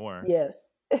it even more. Yes.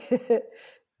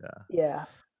 Yeah.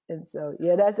 And so,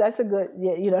 that's a good,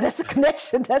 that's a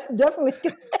connection. That's definitely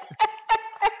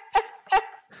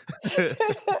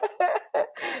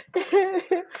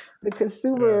the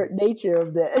consumer nature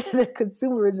of the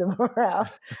consumerism around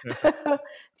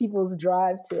people's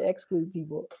drive to exclude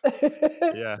people.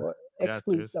 Or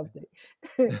exclude something.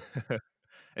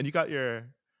 And you got your,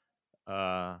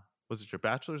 was it your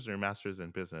bachelor's or your master's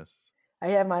in business? I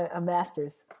have a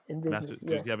master's in business.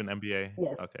 Do you have an MBA?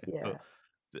 Yes. Okay. Yeah.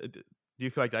 So, do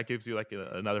you feel like that gives you like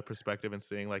another perspective in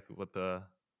seeing like what the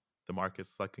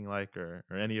market's looking like, or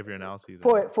any of your analyses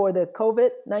for the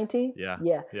COVID-19? Yeah.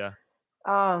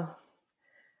 I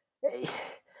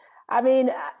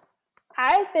mean,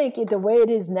 I think the way it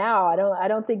is now, I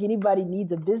don't think anybody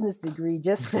needs a business degree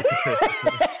just to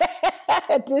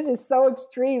this is so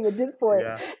extreme at this point.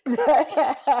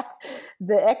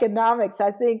 The economics,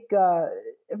 I think,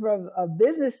 from a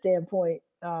business standpoint,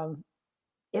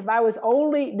 if I was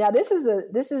only, now this is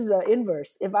a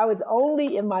inverse. If I was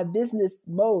only in my business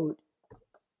mode,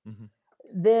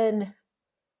 then,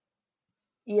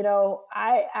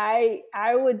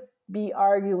 I would be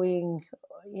arguing,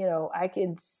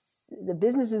 the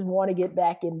businesses want to get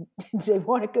back in, they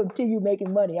want to continue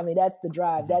making money. I mean, that's the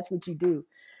drive. That's what you do.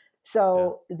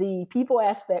 So the people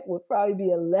aspect would probably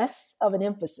be a less of an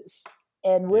emphasis.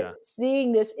 And with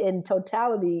seeing this in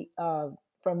totality,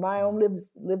 from my own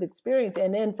lived experience,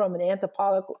 and then from an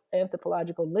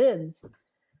anthropological lens,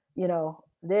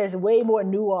 there's way more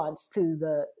nuance to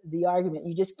the argument.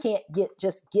 You just can't get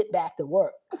back to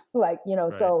work,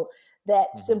 So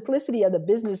that simplicity of the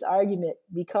business argument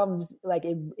becomes like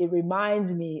it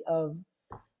reminds me of,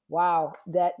 wow,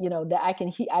 that that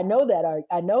I know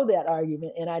that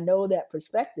argument, and I know that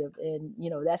perspective, and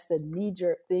that's the knee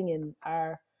jerk thing in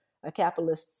a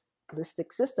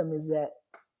capitalistic system, is that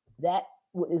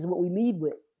is what we lead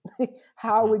with.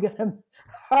 How are we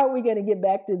gonna get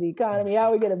back to the economy? How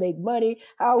are we gonna make money?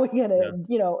 How are we gonna,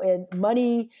 and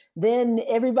money, then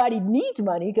everybody needs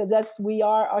money, because we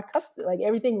are our customer. Like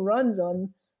everything runs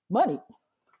on money.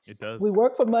 It does. We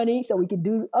work for money so we can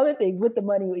do other things with the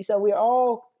money. So we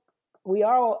are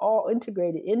all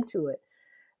integrated into it.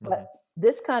 But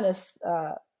this kind of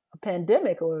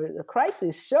pandemic or the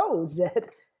crisis shows that,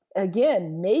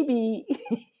 again, maybe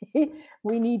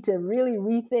we need to really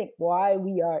rethink why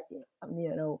we are,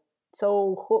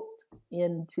 so hooked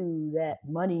into that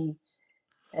money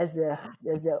as the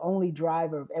only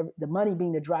driver of the money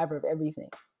being the driver of everything.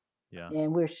 Yeah.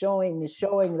 And we're showing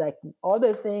like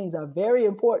other things are very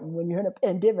important when you're in a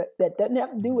pandemic that doesn't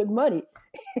have to do with money.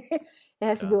 It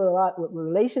has to do a lot with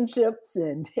relationships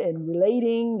and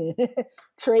relating and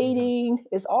trading.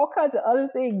 It's all kinds of other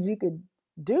things you could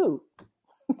do.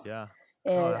 Yeah.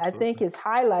 And I think it's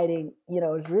highlighting,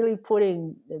 it's really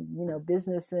putting,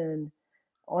 business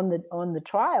on the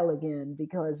trial again,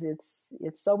 because it's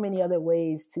so many other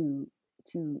ways to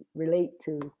relate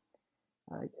to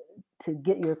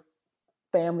get your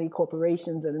family,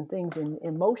 corporations, and things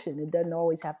in motion. It doesn't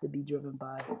always have to be driven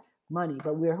by money,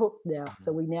 but we're hooked now.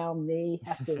 So we now may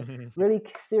have to really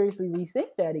seriously rethink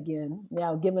that again.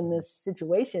 Now, given this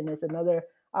situation, it's another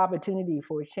opportunity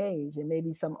for change, and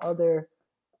maybe some other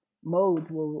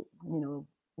modes will,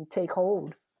 take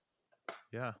hold.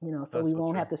 Yeah. So we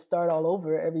won't have to start all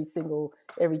over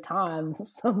every time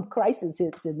some crisis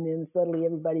hits, and then suddenly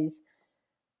everybody's,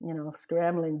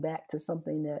 scrambling back to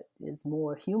something that is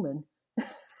more human.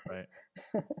 Right.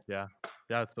 Yeah.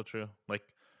 Yeah, it's so true. Like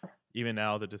even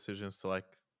now the decisions to like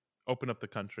open up the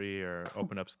country or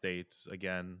open up states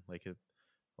again, like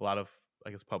a lot of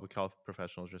I guess public health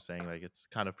professionals are saying like it's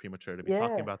kind of premature to be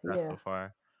talking Yeah, about that yeah, so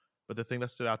far. But the thing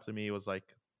that stood out to me was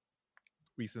like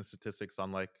recent statistics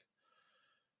on like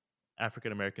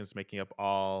African Americans making up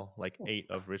all like 8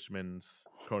 of Richmond's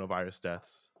coronavirus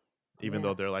deaths, even yeah.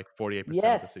 though they're like 48%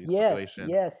 of the Yes, city's yes, population.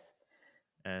 yes.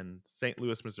 And St.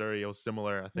 Louis, Missouri, it was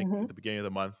similar. I think Mm-hmm, at the beginning of the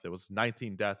month, there was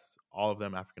 19 deaths, all of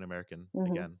them African American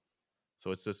mm-hmm. again. So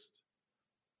it's just,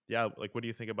 yeah, like what do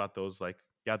you think about those, like,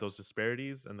 yeah, those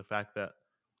disparities and the fact that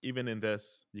even in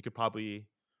this, you could probably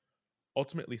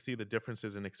ultimately see the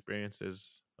differences in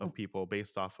experiences of people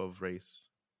based off of race,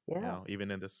 Yeah.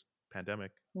 even in this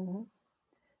pandemic. Mm-hmm.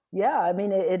 Yeah, I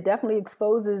mean, it definitely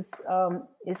exposes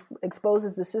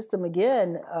the system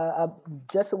again.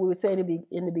 Just what we were saying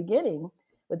in the beginning,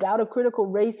 without a critical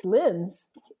race lens,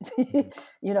 Mhm.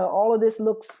 all of this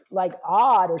looks like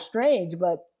odd or strange.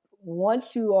 But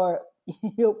once you are,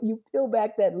 you peel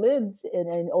back that lens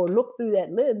and or look through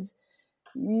that lens,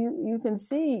 you can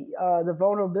see the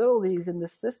vulnerabilities in the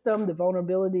system, the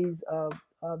vulnerabilities of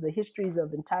the histories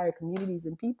of entire communities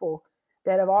and people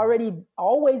that have Mm. already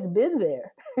always been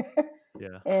there.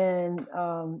 Yeah. And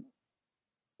a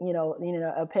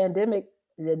pandemic,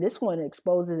 this one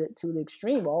exposes it to the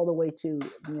extreme, all the way to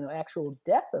actual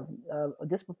death of a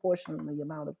disproportionately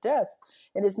amount of deaths.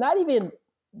 And it's not even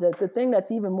the thing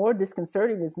that's even more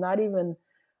disconcerting is not even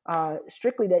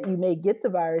strictly that you may get the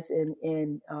virus and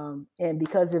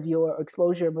because of your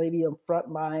exposure, maybe on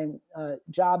frontline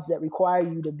jobs that require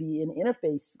you to be in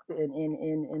interface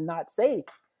and not safe.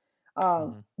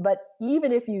 Hmm. But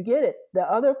even if you get it, the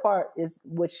other part is,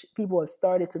 which people have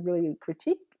started to really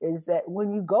critique, is that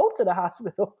when you go to the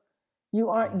hospital, you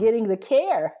aren't Hmm. getting the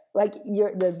care, like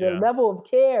the Yeah. level of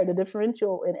care, the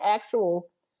differential in actual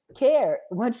care.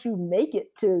 Once you make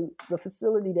it to the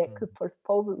facility that Mm. could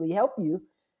supposedly help you,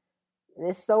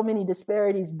 there's so many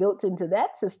disparities built into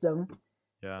that system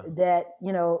Yeah. that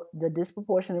the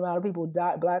disproportionate amount of people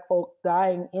die, black folk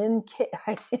dying in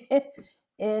care,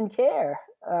 in care,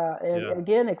 and Yeah.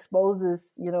 again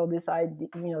exposes this idea,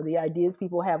 the ideas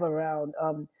people have around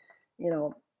you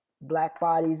know black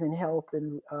bodies and health,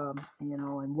 and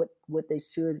and what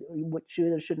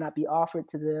should or should not be offered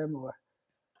to them, or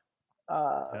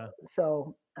Yeah.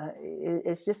 so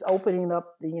it's just opening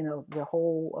up the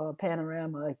whole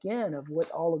panorama again of what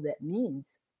all of that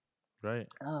means. Right.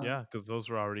 um, Yeah, because those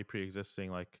were already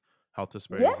pre-existing like health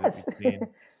disparities that yes. we've seen,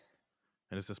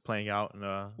 and it's just playing out in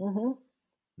Hmm.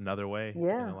 another way in a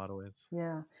Yeah, lot of ways.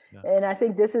 yeah, Yeah. and I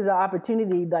think this is an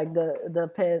opportunity, like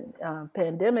the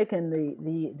pandemic and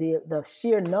the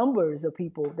sheer numbers of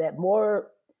people, that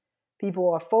more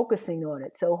people are focusing on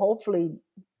it. So hopefully,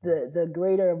 Mm. the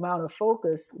greater amount of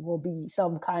focus will be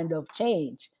some kind of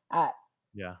change.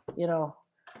 Yeah. You know,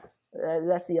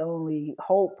 that's the only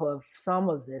hope of some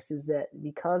of this, is that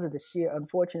because of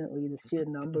unfortunately, the sheer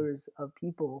numbers of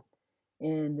people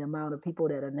and the amount of people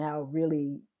that are now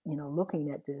really,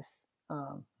 looking at this,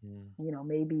 Mm.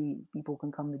 maybe people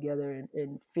can come together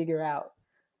and figure out,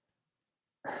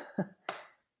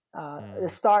 Mm.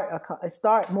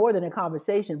 start more than a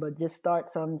conversation, but just start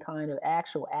some kind of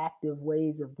actual active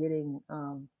ways of getting,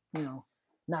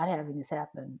 not having this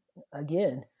happen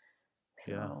again.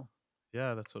 Yeah. So,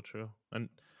 Yeah, that's so true. And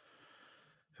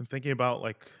thinking about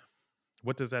like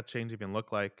what does that change even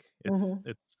look like? It's hmm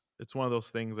it's it's one of those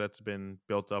things that's been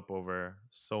built up over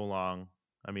so long.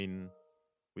 I mean,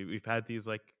 we've had these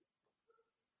like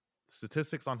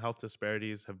statistics on health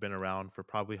disparities have been around for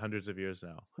probably hundreds of years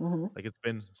now. hmm Like it's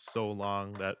been so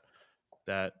long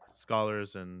that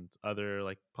scholars and other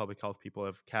like public health people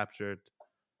have captured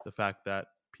the fact that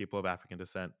people of African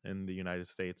descent in the United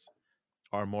States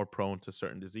are more prone to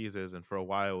certain diseases. And for a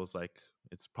while it was like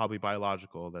it's probably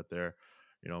biological that they're,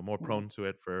 more prone to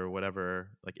it for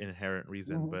whatever like inherent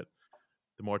reason. hmm But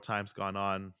the more time's gone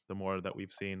on, the more that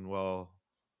we've seen, well,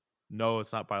 no,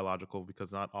 it's not biological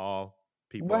because not all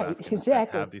people of right, African descent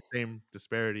exactly. have the same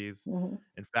disparities. hmm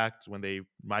In fact, when they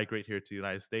migrate here to the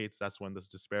United States, that's when those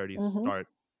disparities hmm start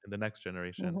in the next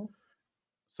generation. hmm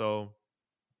So,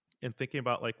 in thinking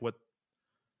about like what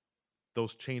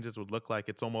those changes would look like,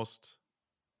 it's almost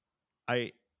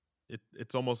I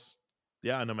it's almost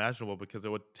yeah unimaginable because it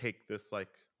would take this like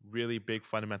really big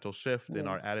fundamental shift in Yeah.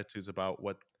 our attitudes about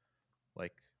what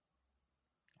like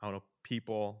I don't know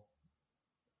people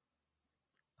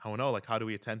I don't know like how do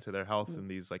we attend to their health Mm. in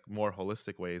these like more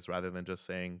holistic ways rather than just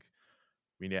saying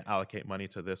we need to allocate money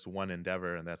to this one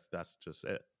endeavor and that's just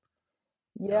it.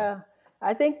 You know. Yeah,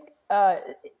 I think.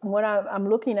 when I'm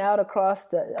looking out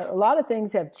across a lot of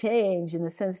things have changed in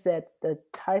the sense that the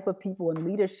type of people in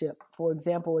leadership, for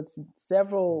example, it's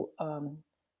several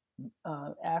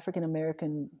African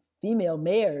American female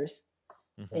mayors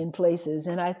in places,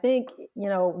 and I think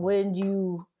when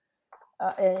you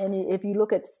and if you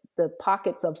look at the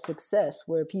pockets of success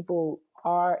where people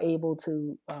are able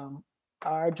to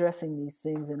are addressing these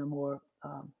things in a more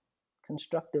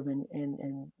constructive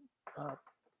and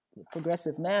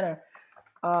progressive manner,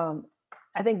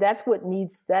 I think that's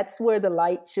where the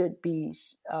light should be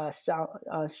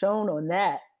shown on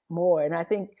that more. And I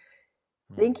think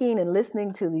thinking and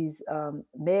listening to these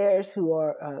mayors who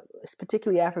are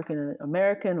particularly African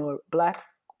American or Black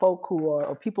folk who are,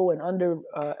 or people in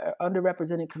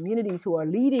underrepresented communities who are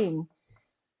leading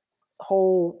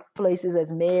whole places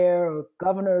as mayor or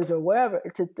governors or wherever,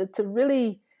 to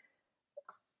really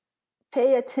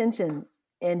pay attention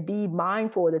and be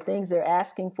mindful of the things they're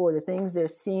asking for, the things they're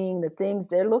seeing, the things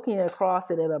they're looking across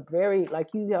it in a very,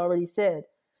 like you already said,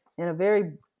 in a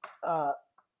very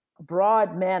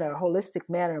broad manner, holistic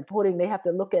manner. They have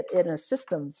to look at it in a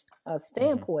systems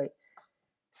standpoint.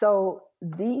 So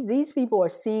these people are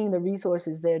seeing the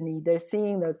resources they need. They're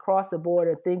seeing the across the board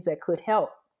of things that could help.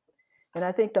 And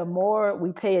I think the more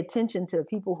we pay attention to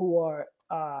people who are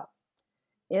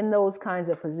in those kinds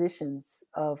of positions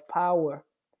of power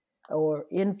or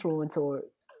influence or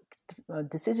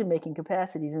decision-making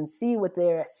capacities and see what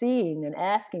they're seeing and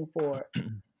asking for,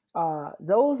 I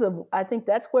think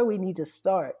that's where we need to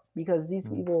start, because these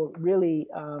people really,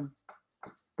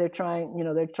 they're trying,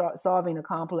 they're solving a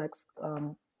complex,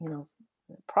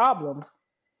 problem,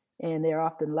 and they're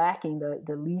often lacking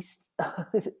the least,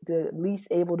 the least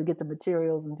able to get the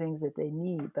materials and things that they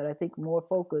need. But I think more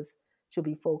focus should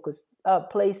be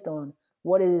placed on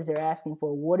what it is they're asking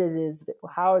for,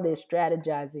 how are they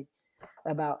strategizing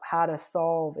about how to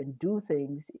solve and do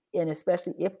things, and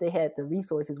especially if they had the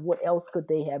resources, what else could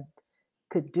they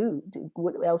do?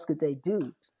 What else could they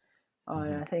do?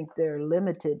 And I think they're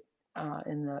limited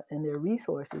in their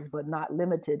resources, but not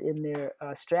limited in their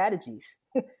strategies.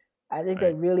 I think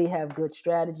they really have good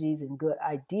strategies and good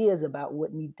ideas about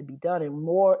what needs to be done, and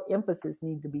more emphasis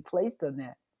needs to be placed on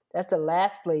that. That's the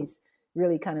last place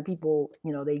really kind of people,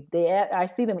 I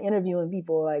see them interviewing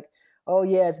people like, oh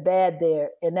yeah, it's bad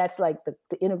there. And that's like the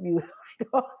interview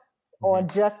on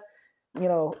just,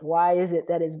 why is it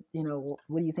that is,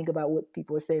 what do you think about what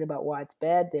people are saying about why it's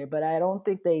bad there? But I don't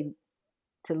think to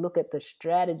look at the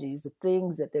strategies, the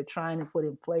things that they're trying to put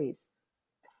in place.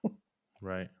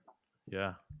 Right.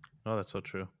 Yeah. No, that's so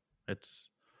true. It's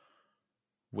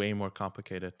way more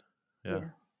complicated.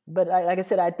 Yeah. But like I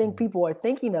said, I think people are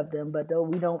thinking of them, but though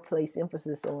we don't place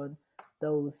emphasis on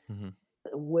those,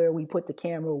 where we put the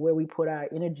camera, where we put our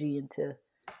energy into,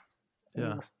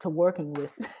 to working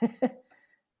with.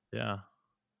 Yeah,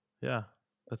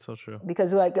 that's so true.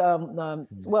 Because like, the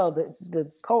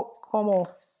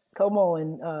Como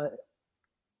in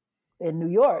New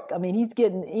York, I mean, he's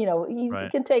getting, he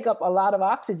can take up a lot of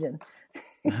oxygen.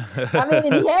 He's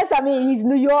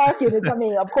New York, and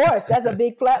of course, that's a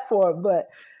big platform, but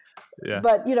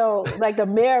like the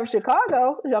mayor of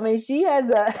Chicago, she has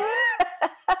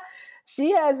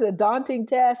a daunting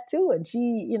task too, and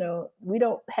we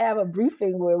don't have a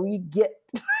briefing where we get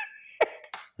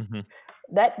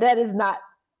that is not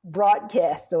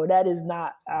broadcast, or that is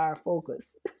not our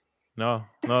focus. No,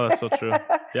 that's so true.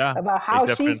 Yeah, about how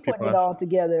she's putting it all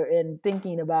together and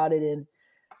thinking about it, and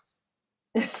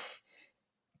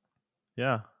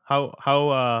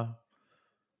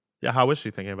how is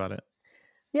she thinking about it?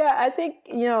 Yeah, I think,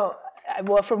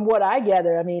 from what I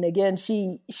gather, again,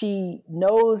 she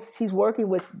knows she's working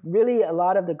with really a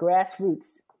lot of the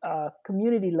grassroots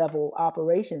community level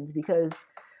operations, because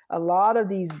a lot of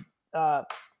these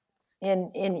in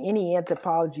any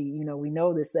anthropology, we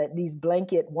know this, that these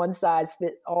blanket one size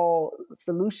fit all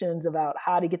solutions about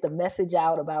how to get the message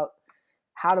out about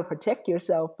how to protect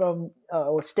yourself from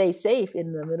or stay safe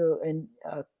in the middle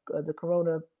of the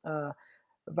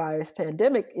coronavirus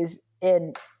pandemic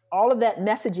and all of that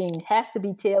messaging has to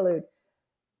be tailored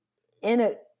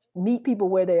meet people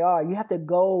where they are. You have to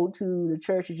go to the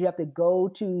churches, you have to go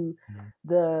to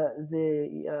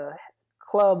the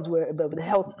clubs, where the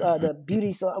health, the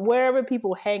beauty salon, wherever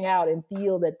people hang out and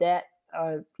feel that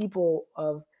people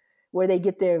of where they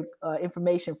get their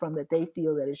information from, that they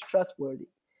feel that is trustworthy.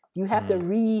 You have to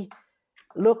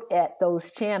look at those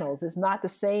channels. It's not the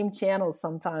same channels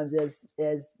sometimes as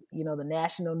the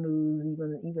national news,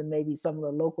 even maybe some of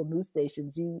the local news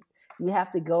stations. You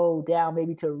have to go down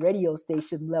maybe to a radio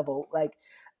station level. Like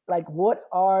what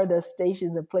are the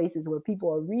stations and places where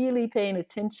people are really paying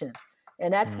attention?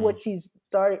 And that's what she's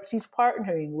she's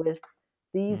partnering with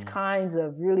these kinds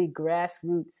of really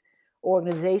grassroots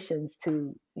organizations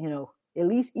to, at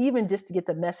least even just to get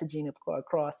the messaging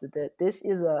across that this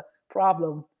is a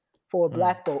problem for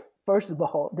Black folk, first of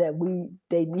all, that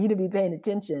they need to be paying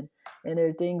attention, and there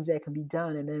are things that can be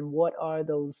done. And then what are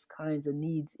those kinds of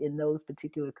needs in those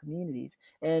particular communities?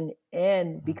 And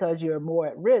because you're more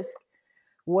at risk,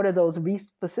 what are those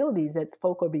facilities that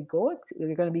folk they're going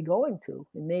to be going to?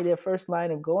 And maybe their first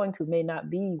line of going to may not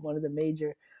be one of the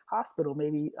major hospital,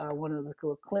 maybe one of the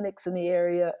clinics in the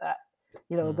area.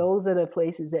 Those are the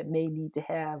places that may need to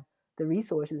have the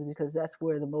resources, because that's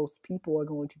where the most people are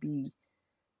going to be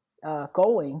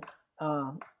going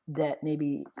that may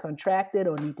be contracted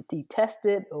or need to be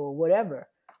tested or whatever.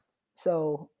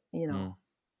 So,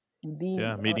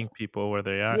 meeting people where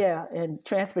they are. Yeah, and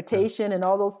transportation and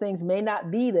all those things may not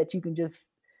be that you can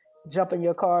just jump in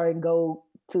your car and go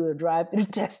to a drive-through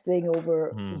testing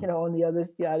over, on the other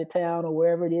side of town or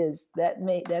wherever it is.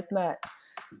 It's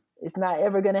not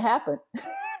ever going to happen.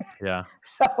 Yeah.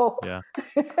 So. Yeah.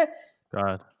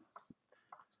 God.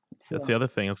 That's the other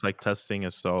thing. It's like testing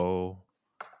is so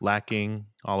lacking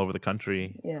all over the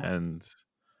country. Yeah. And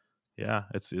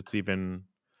it's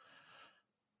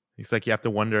like you have to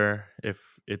wonder if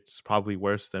it's probably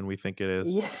worse than we think it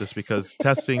is, just because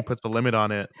testing puts a limit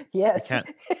on it. Yes. We can't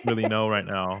really know right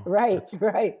now. Right.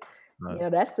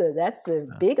 That's the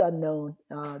big unknown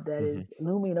that is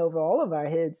looming over all of our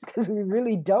heads, because we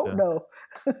really don't know.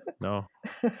 No,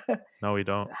 we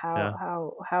don't.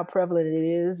 How prevalent it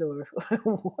is, or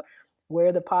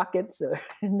where the pockets, or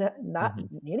not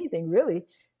anything really.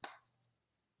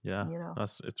 Yeah,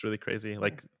 it's really crazy.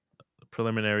 Like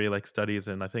preliminary studies,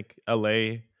 and I think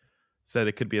LA said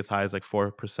it could be as high as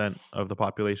 4% of the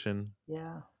population.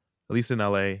 Yeah. At least in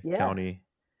LA County.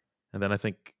 And then I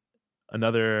think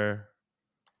another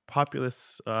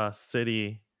populous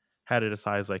city had it as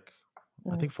high as I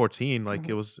think 14.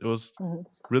 It was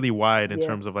really wide in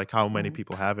terms of how many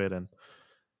people have it, and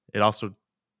it also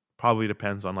probably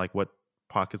depends on what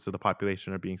pockets of the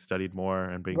population are being studied more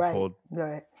and being pulled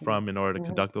from in order to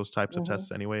conduct those types of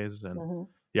tests anyways. And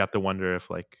you have to wonder if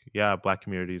Black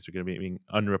communities are going to be being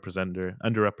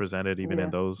underrepresented even in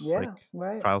those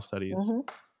trial studies.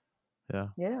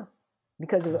 Yeah,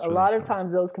 because a lot of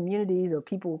times those communities or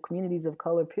communities of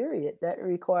color, period, that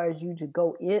requires you to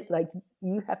go in,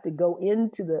 you have to go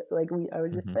into I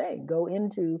was just saying, go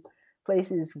into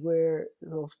places where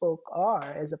those folk are,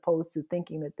 as opposed to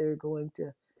thinking that they're going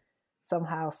to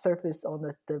somehow surface on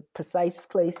the precise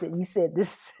place that you said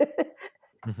this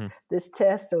this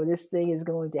test or this thing is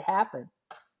going to happen.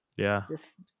 Yeah,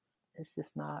 it's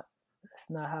just not.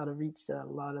 It's not how to reach a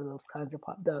lot of those kinds of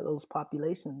those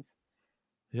populations.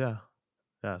 Yeah,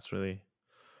 it's really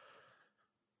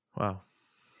wow.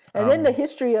 And then the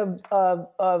history of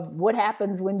what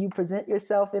happens when you present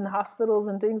yourself in hospitals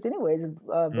and things. Anyways,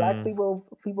 Black people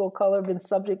of color have been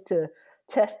subject to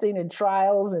testing and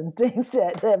trials and things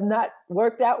that have not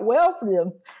worked out well for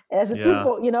them as a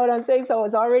people. You know what I'm saying? So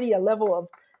it's already a level of,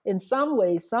 in some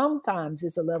ways, sometimes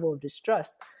it's a level of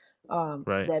distrust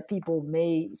that people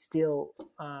may still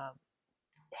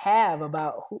have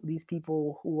about these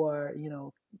people who are,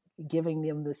 giving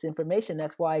them this information.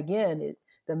 That's why, again,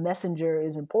 the messenger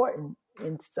is important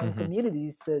in some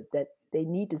communities, so that they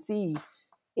need to see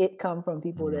it come from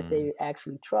people that they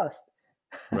actually trust.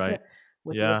 Right.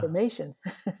 With the information.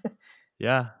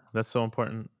 Yeah, that's so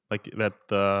important. That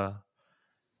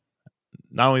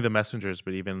not only the messengers,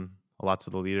 but even lots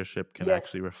of the leadership can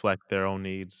actually reflect their own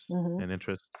needs and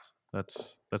interests.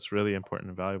 That's really important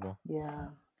and valuable. Yeah.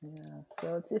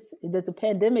 So there's a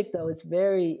pandemic, though. It's a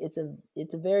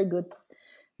very good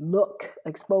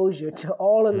exposure to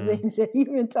all of the things that you've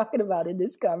been talking about in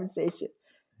this conversation.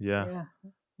 Yeah,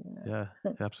 it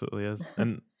absolutely is.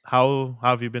 And how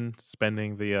have you been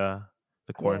spending the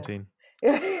quarantine?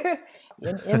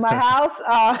 In my house,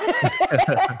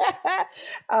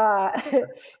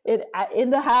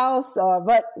 in the house,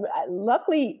 but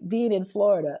luckily being in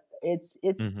Florida, it's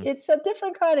a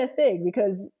different kind of thing,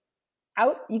 because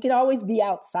you can always be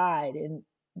outside, and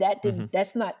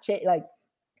that's not the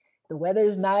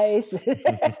weather's nice.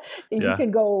 You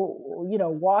can go,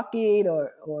 walking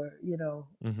or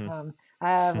I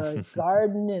have a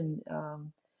garden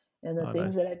and the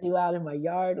things that I do out in my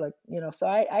yard, so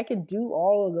I can do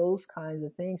all of those kinds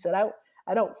of things. So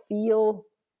I don't feel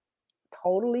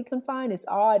totally confined. It's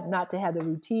odd not to have the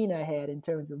routine I had in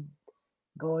terms of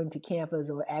going to campus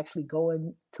or actually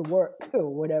going to work or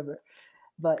whatever.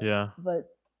 But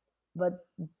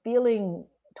feeling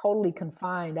totally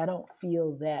confined, I don't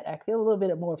feel that. I feel a little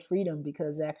bit more freedom,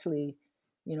 because actually,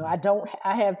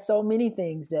 I have so many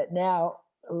things that now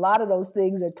a lot of those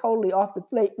things are totally off the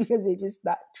plate because they're just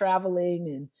not traveling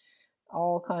and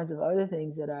all kinds of other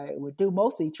things that I would do.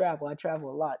 Mostly travel. I travel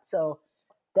a lot. So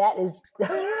that is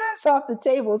that's off the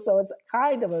table. So it's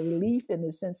kind of a relief in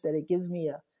the sense that it gives me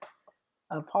a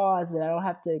pause that I don't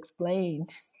have to explain.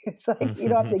 It's like you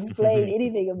don't have to explain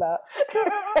anything about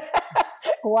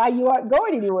why you aren't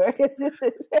going anywhere. It's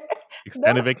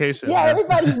extended vacation. Yeah,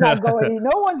 everybody's not going.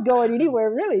 No one's going anywhere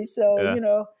really.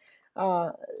 So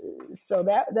so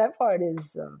that part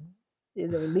is a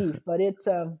relief. But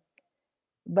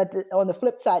on the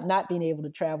flip side, not being able to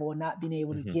travel and not being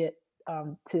able to get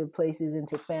to places and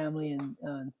to family and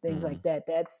things like that.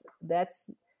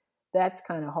 That's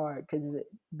kind of hard because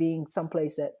being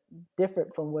someplace that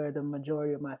different from where the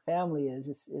majority of my family is,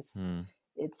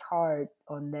 it's hard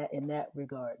in that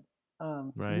regard.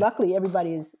 Right. Luckily,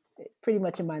 everybody is pretty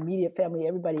much in my immediate family.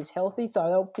 Everybody's healthy, so I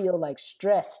don't feel like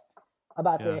stressed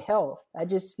about their health. I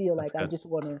just feel like I just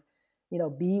want to,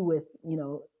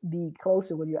 be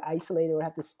closer when you're isolated or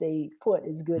have to stay put.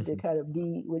 It's good to kind of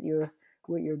be with your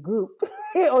group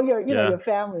or your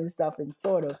family and stuff, and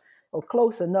sort of or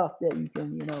close enough that you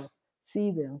can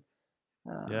see them.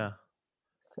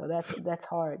 So that's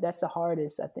hard. That's the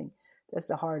hardest. I think that's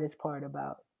the hardest part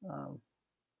about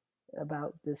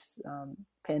this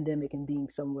pandemic and being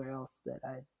somewhere else that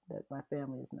my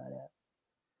family is not at.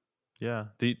 Yeah.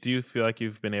 Do you feel like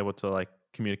you've been able to like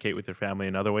communicate with your family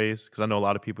in other ways? Because I know a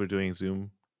lot of people are doing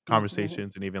Zoom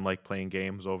conversations and even like playing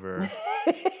games over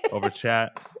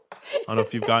chat. I don't know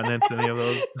if you've gotten into any of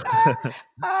those.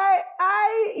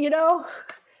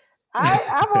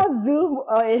 I'm on Zoom.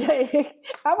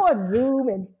 I'm on Zoom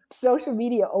and social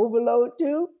media overload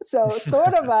too. So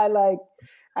sort of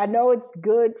I know it's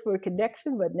good for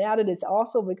connection, but now that it's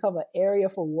also become an area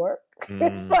for work,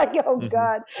 it's like, oh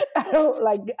God, I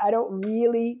don't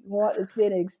really want to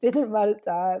spend an extended amount of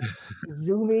time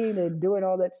Zooming and doing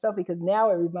all that stuff, because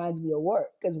now it reminds me of work.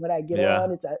 Because when I get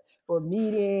on, it's for a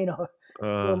meeting or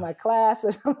doing my class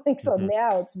or something. So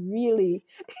now it's really,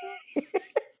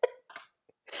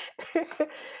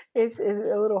 it's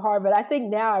a little hard. But I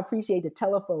think now I appreciate the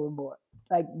telephone more.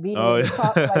 Like being able to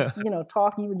talk,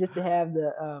 talk even just to have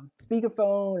the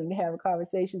speakerphone and have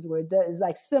conversations where it's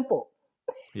like simple.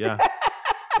 Yeah.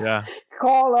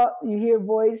 Call up, you hear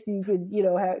voice, you could,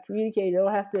 communicate. You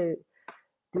don't have to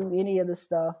do any of the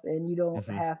stuff, and you don't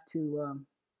have to,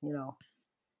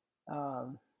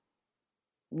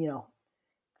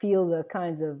 feel the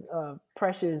kinds of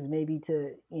pressures maybe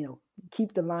to,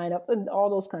 keep the line up and all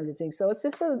those kinds of things. So it's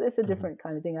just it's a different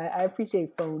kind of thing. I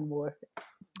appreciate phone more.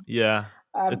 Yeah.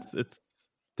 It's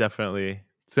definitely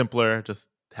simpler. Just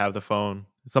have the phone.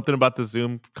 Something about the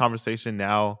Zoom conversation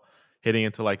now hitting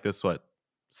into like this,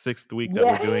 sixth week that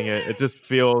we're doing it. It just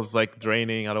feels like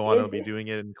draining. I don't want to be doing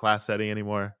it in class setting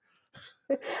anymore.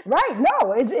 Right.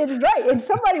 No, it's right. And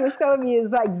somebody was telling me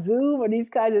it's like Zoom or these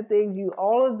kinds of things.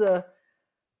 All of the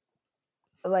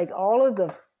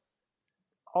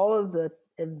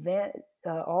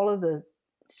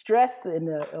stress and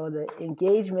the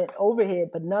engagement overhead,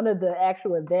 but none of the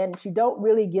actual advantage. You don't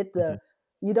really get the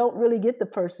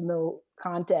personal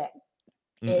contact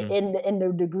in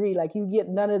the degree. Like you get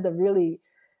none of the really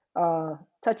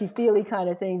touchy-feely kind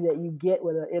of things that you get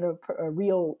with a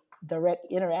real direct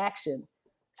interaction.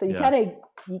 So you kind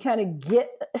of get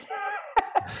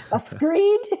a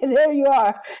screen, and there you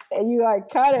are, and you are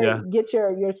kind of get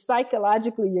your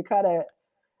psychologically, you're kind of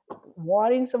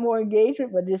wanting some more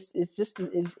engagement, but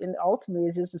ultimately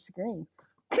it's just a screen.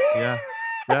 Yeah.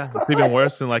 It's even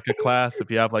worse than like a class.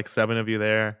 If you have like 7 of you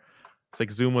there, it's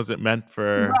like Zoom wasn't meant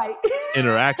for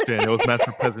interaction. It was meant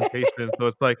for presentation. So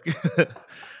it's like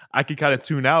I could kind of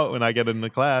tune out when I get in the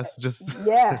class. Just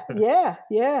yeah. No.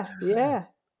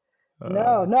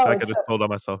 I could have told on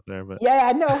myself there, but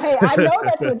I know. Hey, I know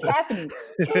that's what's happening.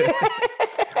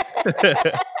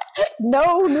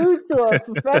 No news to a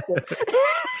professor.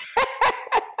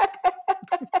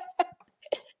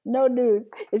 No news.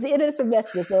 It's the end of the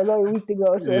semester, so it's only a week to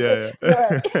go. So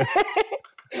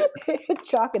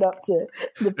chalk it up to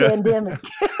the pandemic.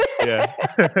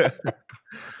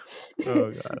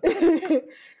 Oh God.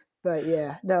 But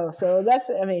so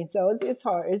it's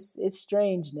hard. It's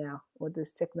strange now with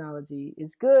this technology.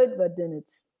 It's good, but then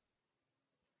it's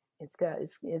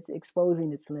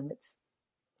exposing its limits.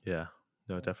 Yeah,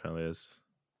 no, it definitely is.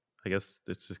 I guess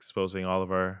it's exposing all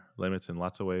of our limits in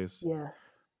lots of ways. Yeah.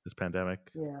 This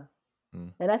pandemic. Yeah.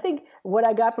 And I think what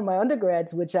I got from my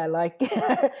undergrads, which I like,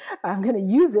 I'm going to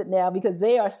use it now because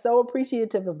they are so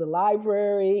appreciative of the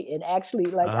library, and actually,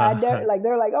 they're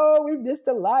like, oh, we missed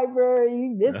the library, we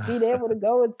missed being able to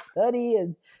go and study,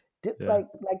 and Yeah.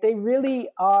 like they really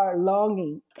are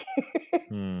longing,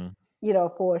 Mm.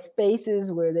 for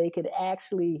spaces where they could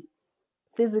actually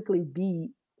physically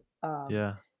be, um,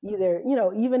 Yeah. either,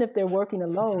 even if they're working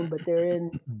alone, but they're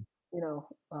in,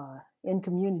 in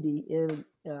community, in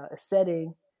a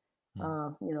setting,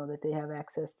 Mm. that they have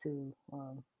access to,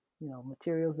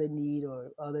 materials they need,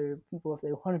 or other people if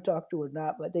they want to talk to or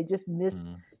not. But Mm.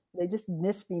 they just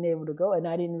miss being able to go. And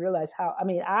I didn't realize how. I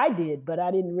mean, I did, but I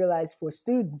didn't realize for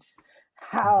students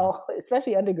Mm-hmm. how,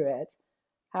 especially undergrads,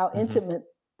 how Mm-hmm. intimate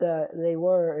they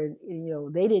were,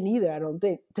 and they didn't either. I don't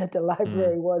think that the Mm.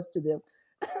 library was to them.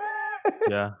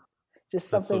 Yeah, Just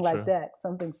that's so something like true. that,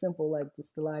 something simple like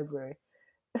just the library.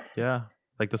 Yeah,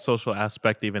 like the social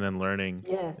aspect, even in learning,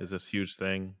 Yes. is this huge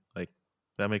thing. Like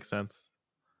that makes sense.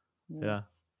 Yeah. Yeah,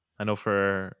 I know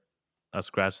for us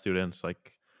grad students,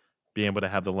 like being able to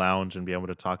have the lounge and be able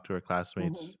to talk to our Mm-hmm.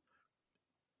 classmates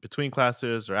between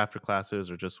classes or after classes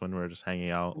or just when we're just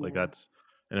hanging out, like Yeah. that's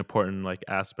an important like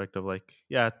aspect of like,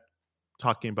 yeah,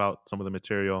 talking about some of the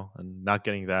material, and not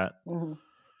getting that Mm-hmm.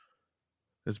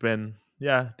 has been,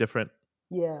 yeah, different.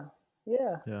 Yeah.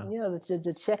 Yeah. Yeah. Yeah.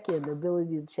 The check in, the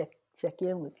ability to check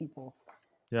in with people.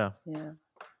 Yeah. Yeah.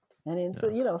 And then, so,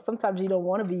 Yeah. sometimes you don't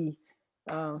want to be,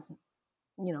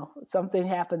 something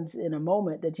happens in a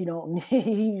moment that you don't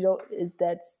you don't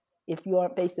that's if you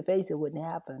aren't face to face, it wouldn't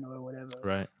happen or whatever.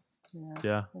 Right. Yeah.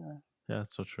 Yeah. Yeah. Yeah,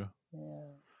 that's so true.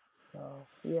 Yeah. So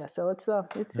Yeah.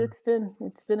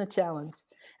 it's been a challenge.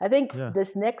 I think Yeah.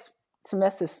 this next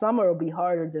semester, summer will be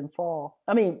harder than fall.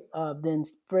 I mean, than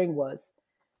spring was,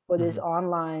 for this Hmm.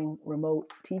 online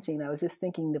remote teaching. I was just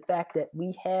thinking the fact that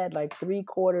we had like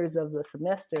 3/4 of the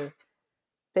semester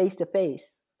face to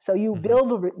face. So you Hmm.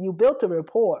 built a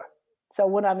rapport. So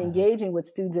when I'm Hmm. engaging with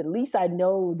students, at least I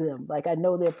know them. Like I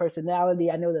know their personality.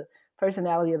 I know the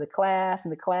personality of the class,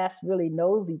 and the class really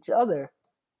knows each other,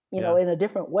 Yeah. in a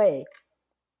different way.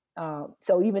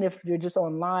 So even if you're just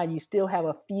online, you still have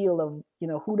a feel of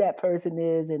who that person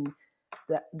is, and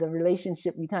the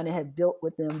relationship you kind of had built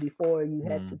with them before you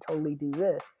had to Mm, totally do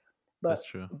this. But that's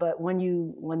true.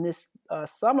 when this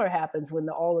summer happens, when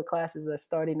all the classes are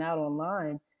starting out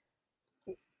online,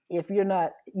 if you're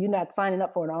not signing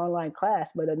up for an online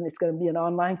class, but it's going to be an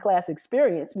online class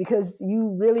experience, because you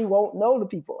really won't know the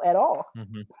people at all.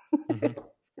 Hmm. Hmm.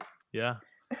 Yeah.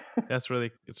 It's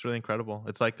really incredible.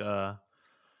 It's like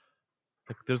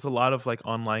there's a lot of like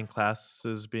online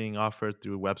classes being offered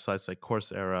through websites like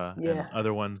Coursera and Yeah.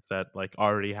 other ones that like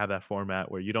already have that format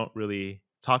where you don't really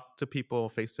talk to people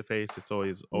face to face. It's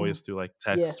Mm. always through like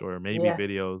Yeah. text or maybe Yeah.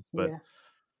 videos, but Yeah.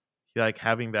 like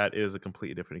having that is a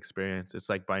completely different experience. It's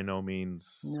like by no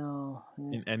means No.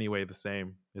 Yeah. in any way the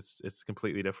same. It's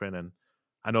completely different, and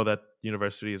I know that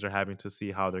universities are having to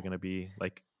see how they're going to be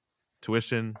like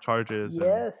tuition charges, and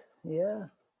Yes. Yeah.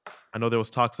 I know there was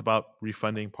talks about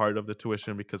refunding part of the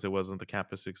tuition because it wasn't the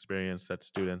campus experience that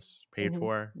students paid Hmm.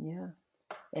 for. Yeah.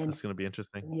 And That's going to be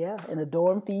interesting. yeah, and the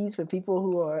dorm fees for people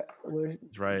were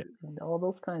Right. all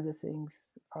those kinds of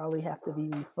things probably have to be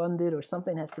refunded, or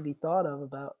something has to be thought of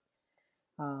about.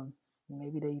 Um,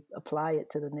 Maybe they apply it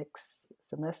to the next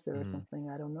semester or Hmm. something.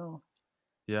 I don't know.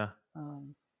 Yeah.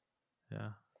 Um,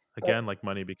 Yeah. but Again, like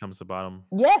money becomes the bottom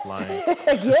yes, line.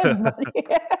 again, money.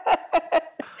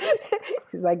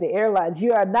 It's like the airlines.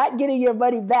 You are not getting your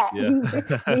money back.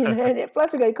 Yeah.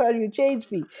 Plus, we're going to charge you a change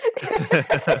fee.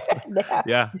 Yeah.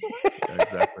 Yeah,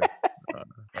 exactly. Uh,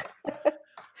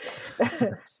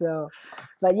 So,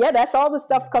 but yeah, that's all the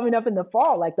stuff coming up in the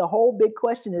fall. Like the whole big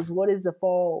question is, what is the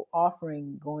fall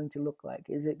offering going to look like?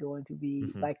 Is it going to be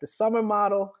mhm. like the summer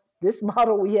model, this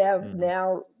model we have Mhm.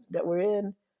 now that we're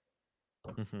in?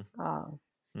 Mhm. Um,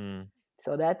 Mm.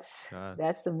 so that's God.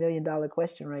 that's the $1 million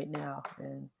question right now.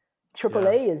 And Yeah.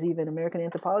 AAA is even American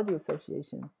Anthropology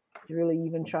Association. It's really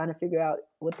even trying to figure out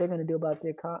what they're going to do about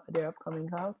their upcoming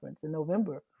conference in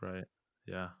November. Right.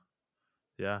 Yeah.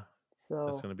 Yeah. That's So,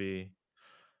 going to be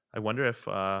I wonder if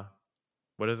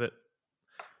what is it?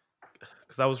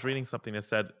 Because I was reading something that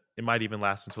said it might even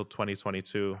last until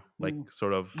 2022, like mm,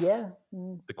 sort of yeah.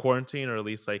 the quarantine, or at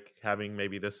least like having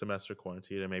maybe this semester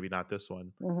quarantine and maybe not this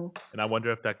one. Mm-hmm. And I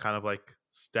wonder if that kind of like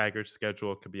staggered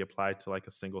schedule could be applied to like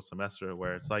a single semester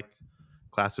where it's like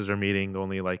classes are meeting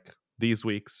only like these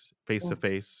weeks face to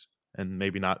face and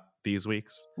maybe not these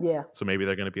weeks. Yeah. So maybe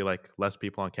they're going to be like less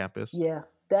people on campus. Yeah,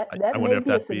 that I that wonder may if be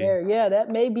a that'd be, scenario. Yeah, that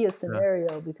may be a yeah,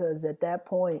 scenario, because at that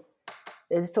point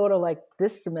it's sort of like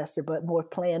this semester, but more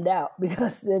planned out.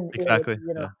 Because then it would, exactly.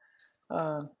 Yeah.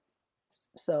 uh,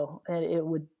 and it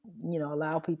would,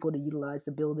 allow people to utilize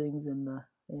the buildings and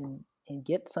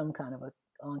get some kind of a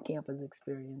on-campus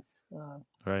experience.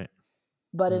 Right.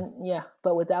 But Mm.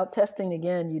 but without testing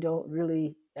again, you don't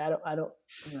really. I don't.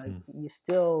 You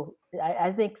still.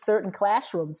 I think certain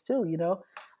classrooms too.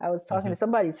 I was talking to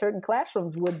somebody. Certain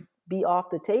classrooms would be off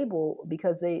the table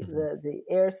because the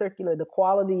air circular, the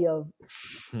quality of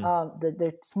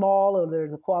they're small, or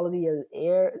the quality of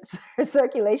air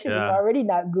circulation is already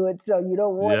not good. So you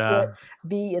don't want to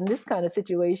be in this kind of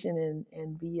situation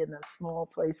and be in a small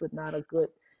place with not a good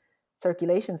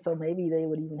circulation. So maybe they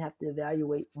would even have to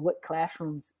evaluate what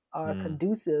classrooms are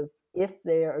conducive if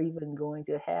they are even going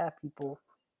to have people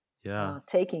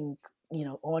taking,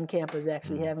 on campus,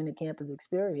 actually having a campus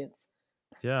experience.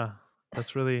 Yeah,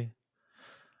 that's really.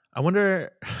 I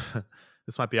wonder.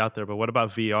 This might be out there, but what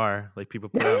about VR? Like people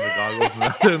put on the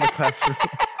goggles in the classroom.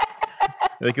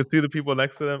 They can see the people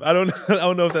next to them. I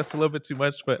don't know if that's a little bit too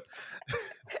much, but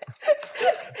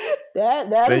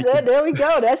that is it. There we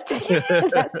go. That's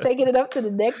taking it up to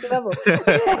the next level.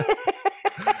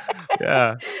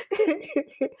 Yeah,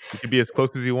 you can be as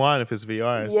close as you want if it's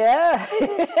VR. Yeah,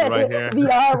 right here.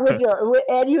 VR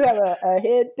and you have a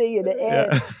head thing and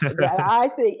the eye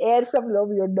thing, and something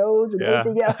over your nose and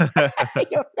everything else.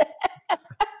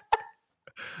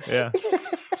 Yeah.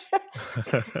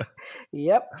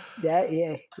 Yep. That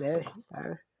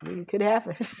could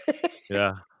happen.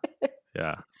 Yeah.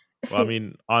 Well, I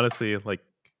mean, honestly, like,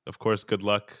 of course, good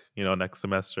luck, next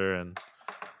semester. And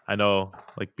I know,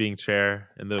 like, being chair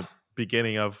in the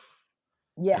beginning of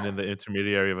and in the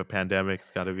intermediary of a pandemic, it's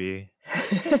got to be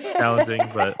challenging,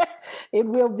 but it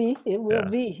will be. It will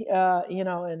be.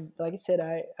 And like I said,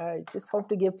 I just hope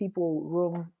to give people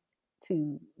room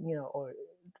to, or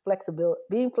flexible.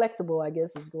 Being flexible, I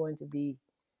guess, is going to be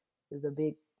the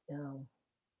big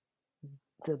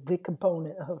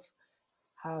component of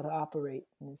how to operate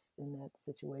in that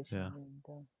situation,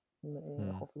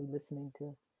 and hopefully listening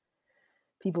to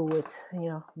people with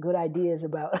good ideas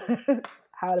about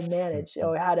how to manage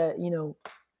or how to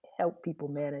help people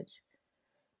manage.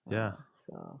 But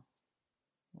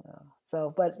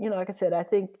like I said, I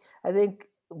think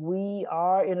we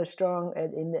are in a strong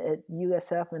at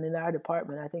USF and in our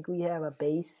department. I think we have a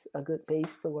good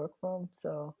base to work from.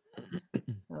 So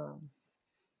I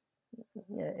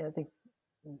think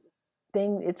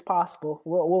it's possible.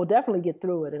 We'll definitely get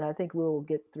through it, and I think we'll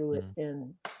get through it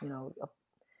in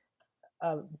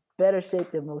a better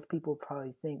shape than most people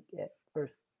probably think at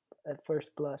first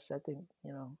blush. I think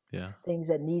things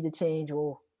that need to change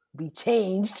will be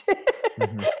changed.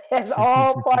 That's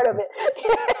all part of it.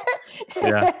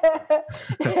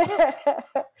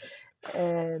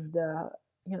 And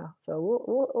so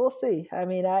we'll see. I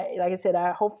mean, like I said,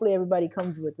 hopefully everybody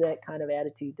comes with that kind of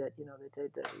attitude that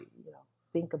that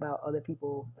think about other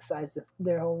people besides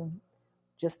their own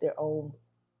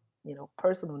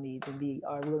personal needs, and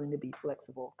are willing to be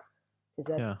flexible, because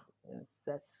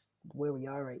that's where we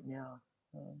are right now.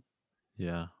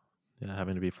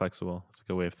 Having to be flexible. It's a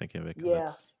good way of thinking of it.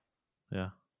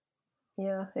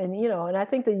 And I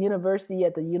think the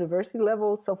university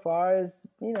level so far has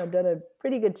done a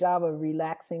pretty good job of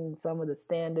relaxing some of the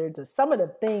standards or some of the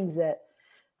things that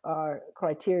are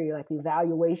criteria, like the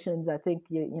evaluations. I think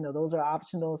those are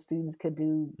optional. Students could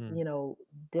do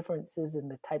differences in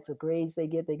the types of grades they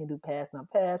get. They can do pass, not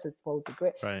pass, as opposed to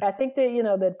grade. Right. I think that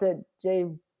that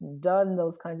they've done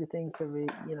those kinds of things to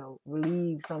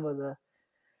relieve some of the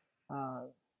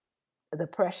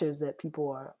pressures that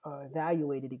people are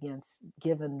evaluated against,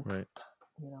 given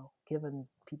given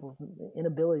people's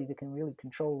inability to really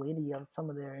control any of some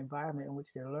of their environment in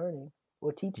which they're learning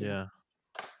or teaching. Yeah,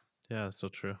 that's so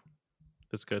true.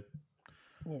 That's good.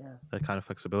 Yeah, that kind of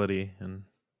flexibility, and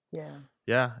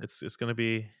it's going to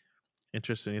be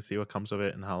interesting to see what comes of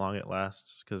it and how long it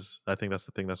lasts, because I think that's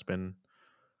the thing that's been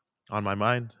on my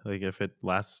mind. Like, if it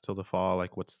lasts till the fall,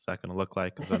 like, what's that going to look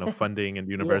like? Because I know funding in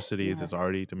universities is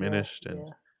already diminished,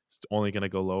 and it's only going to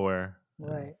go lower.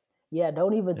 Right.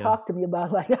 Don't even talk to me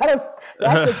about that's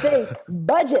the thing.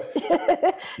 Budget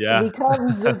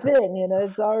becomes the thing.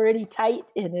 It's already tight,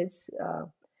 and it's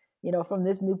from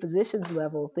this new positions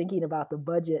level, thinking about the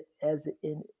budget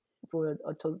for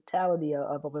a totality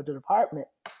of a department,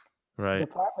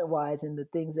 department wise, and the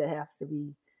things that have to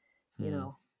be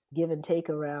give and take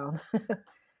around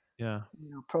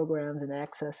programs and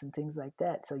access and things like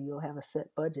that. So you'll have a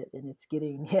set budget, and it's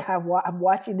getting I'm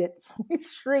watching it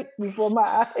shrink before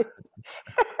my eyes.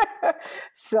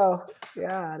 So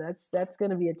that's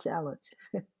going to be a challenge.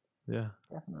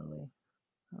 Definitely.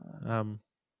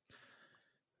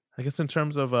 I guess in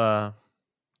terms of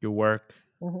your work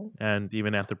and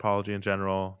even anthropology in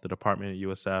general, the department at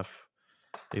USF,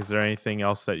 is there anything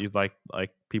else that you'd like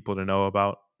people to know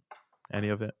about any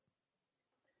of it?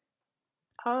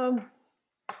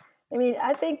 I mean,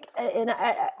 I think, and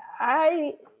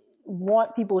I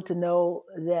want people to know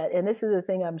that, and this is the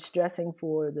thing I'm stressing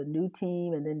for the new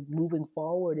team and then moving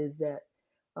forward, is that,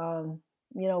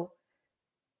 you know,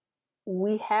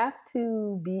 we have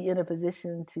to be in a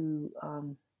position to,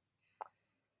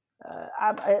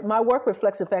 my work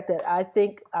reflects the fact that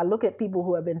I look at people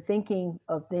who have been thinking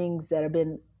of things that have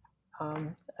been,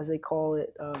 as they call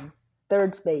it,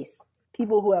 third space,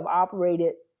 people who have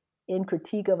operated in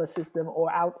critique of a system or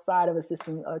outside of a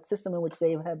system in which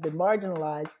they have been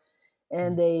marginalized,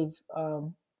 and they've,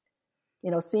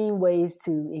 seen ways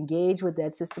to engage with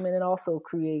that system and then also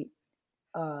create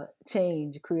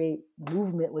change, create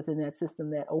movement within that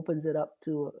system that opens it up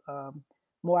to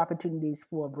more opportunities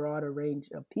for a broader range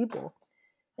of people.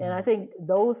 And I think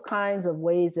those kinds of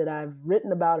ways that I've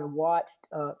written about and watched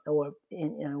or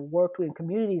worked in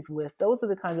communities with, those are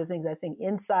the kinds of things I think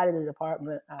inside of the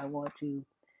department I want to,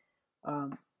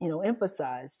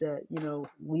 emphasize that,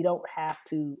 we don't have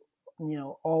to,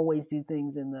 always do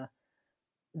things in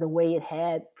the way it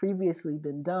had previously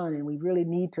been done. And we really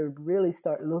need to really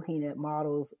start looking at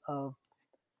models of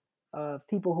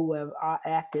people who have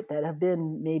acted that have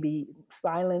been maybe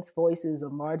silenced voices or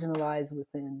marginalized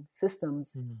within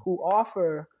systems who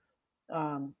offer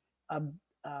a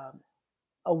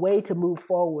way to move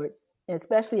forward,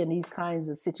 especially in these kinds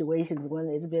of situations when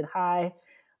it's been high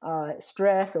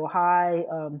stress or high,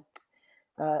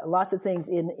 lots of things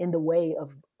in the way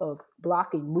of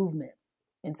blocking movement.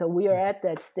 And so we are at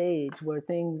that stage where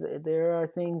there are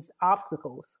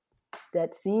obstacles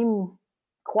that seem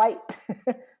quite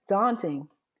daunting,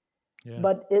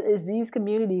 but it is these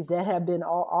communities that have been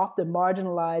often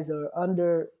marginalized or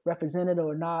underrepresented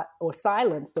or not, or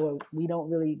silenced, or we don't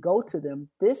really go to them.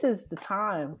 This is the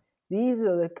time. These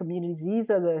are the communities.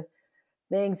 These are the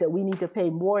things that we need to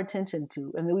pay more attention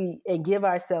to, and give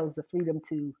ourselves the freedom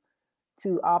to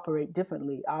operate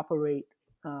differently,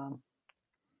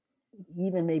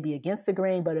 even maybe against the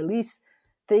grain, but at least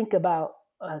think about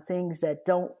things that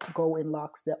don't go in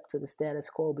lockstep to the status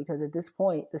quo, because at this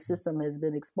point, the system has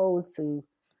been exposed to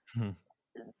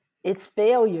its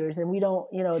failures, and we don't,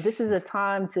 this is a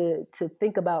time to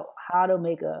think about how to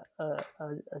make a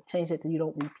change that you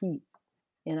don't repeat.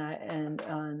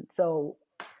 And so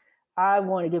I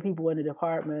want to give people in the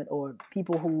department or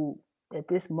people who at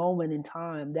this moment in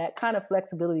time, that kind of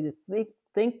flexibility to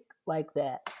think like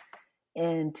that,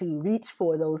 and to reach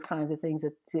for those kinds of things,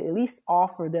 to at least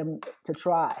offer them to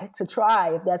try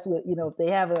if that's what, if they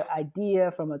have an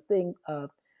idea from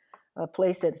a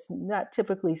place that's not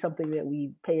typically something that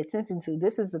we pay attention to.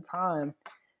 This is the time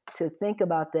to think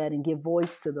about that and give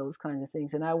voice to those kinds of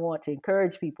things. And I want to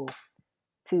encourage people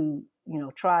to,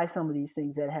 try some of these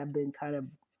things that have been kind of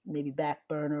maybe back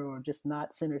burner or just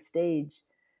not center stage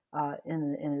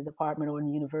in the department or in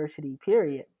the university,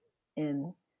 period.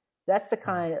 And that's the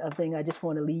kind of thing I just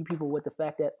want to leave people with, the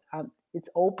fact that it's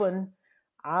open.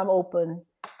 I'm open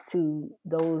to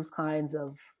those kinds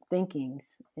of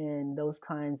thinkings and those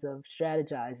kinds of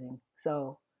strategizing.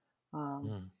 So,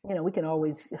 we can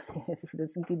always,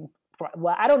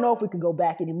 I don't know if we can go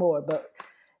back anymore, but,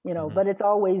 but it's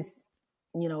always,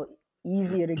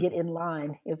 easier to get in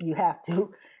line if you have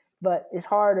to, but it's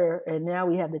harder. And now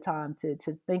we have the time to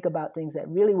think about things that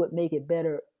really would make it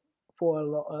better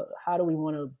for how do we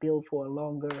want to build for a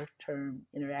longer term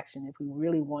interaction if we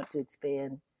really want to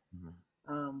expand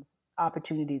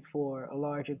opportunities for a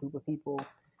larger group of people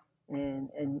and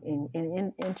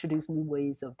introduce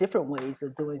different ways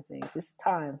of doing things. It's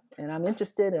time, and I'm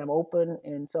interested and I'm open,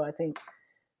 and so I think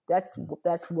that's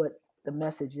what the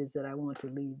message is that I want to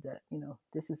leave, that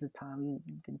this is the time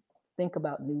you can think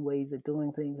about new ways of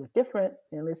doing things or different,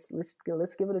 and let's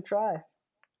give it a try.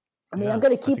 I mean, I'm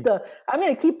going to keep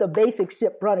the basic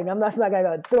ship running. I'm not going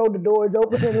to throw the doors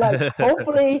open and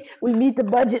hopefully we meet the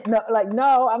budget.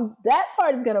 No, that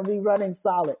part is going to be running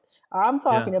solid. I'm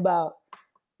talking about,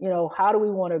 how do we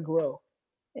want to grow,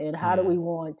 and how do we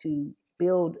want to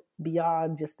build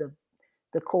beyond just the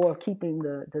core of keeping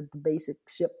the basic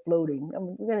ship floating. I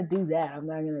mean, we're going to do that. I'm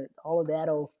not going to, all of that.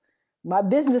 My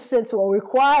business sense will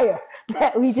require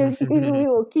that we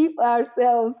will keep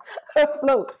ourselves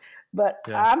afloat. But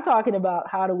I'm talking about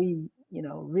how do we,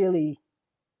 really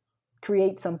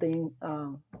create something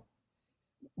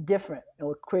different,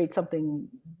 or create something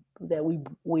that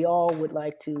we all would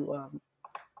like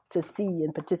to see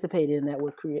and participate in, that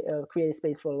would create a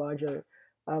space for a larger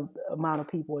amount of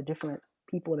people, or different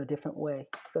people in a different way.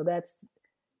 So that's,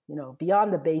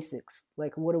 beyond the basics.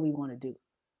 Like, what do we want to do?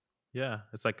 Yeah,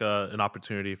 it's like an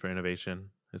opportunity for innovation.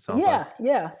 It sounds like.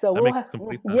 Yeah. So that makes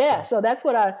complete sense. Yeah. So that's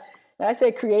what I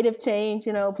say creative change,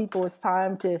 people, it's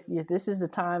time this is the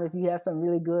time, if you have some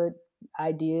really good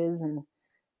ideas and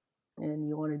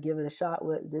you want to give it a shot,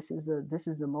 this is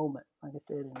the moment. Like I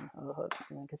said, I'm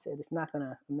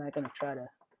not gonna try to,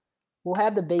 we'll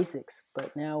have the basics,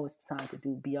 but now it's time to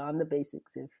do beyond the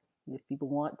basics if people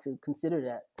want to consider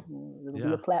that. It'll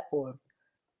be a platform.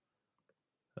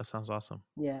 That sounds awesome.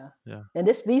 Yeah. Yeah. And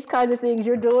these kinds of things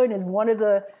you're doing is one of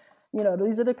the,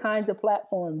 these are the kinds of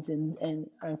platforms and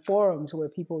forums where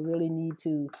people really need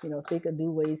to, think of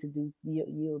new ways to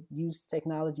use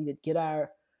technology to get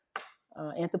our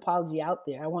anthropology out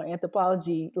there. I want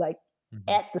anthropology like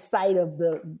at the site of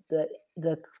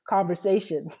the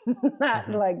conversation, not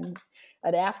like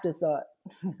an afterthought.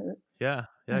 Yeah,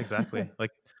 exactly.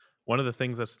 Like one of the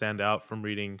things that stand out from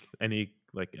reading any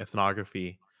like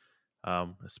ethnography,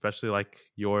 especially like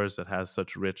yours that has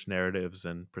such rich narratives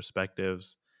and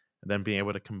perspectives, and then being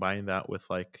able to combine that with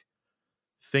like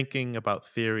thinking about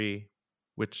theory,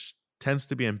 which tends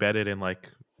to be embedded in like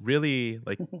really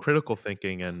like critical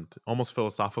thinking and almost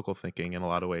philosophical thinking in a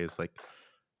lot of ways, like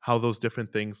how those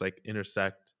different things like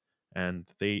intersect, and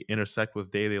they intersect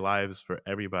with daily lives for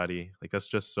everybody. Like that's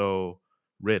just so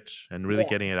rich, and really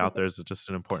getting it out there is just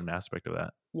an important aspect of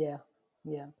that. Yeah.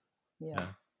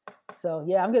 So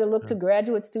I'm going to look to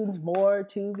graduate students more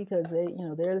too, because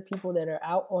they're the people that are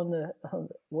out on the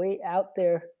way out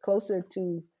there, closer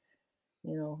to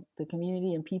the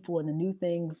community and people and the new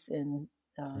things and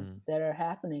that are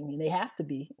happening, and they have to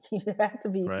be. You have to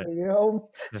be for your own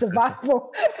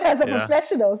survival as a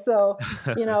professional. So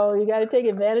you got to take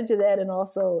advantage of that, and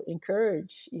also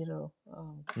encourage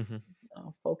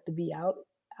folk to be out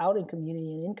in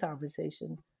community and in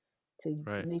conversation to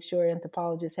make sure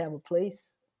anthropologists have a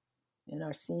place and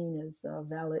are seen as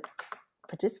valid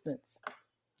participants.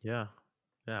 Yeah,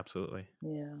 absolutely.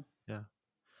 Yeah.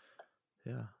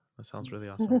 That sounds really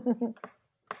awesome.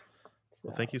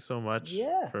 Well, thank you so much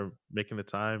for making the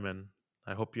time, and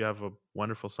I hope you have a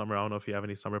wonderful summer. I don't know if you have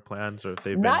any summer plans or if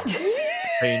they've been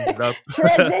changed up.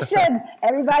 Transition,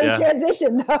 everybody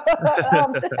transition.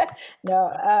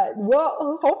 No.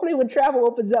 Well, hopefully when travel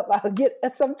opens up, I'll get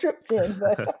some trips in,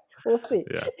 but we'll see.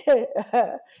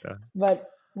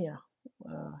 But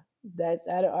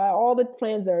all the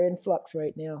plans are in flux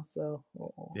right now. So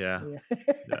yeah.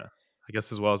 I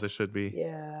guess as well as they should be.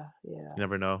 Yeah. You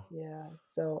never know. Yeah.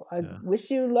 So I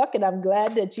wish you luck, and I'm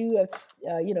glad that you have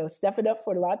stepping up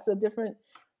for lots of different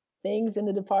things in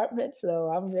the department. So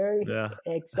I'm very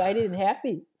excited and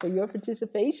happy for your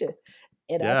participation.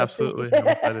 And absolutely. I'm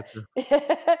excited too.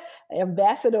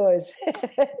 Ambassadors.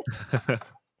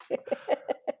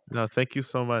 No, thank you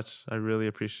so much. I really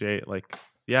appreciate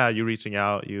you reaching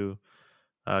out, you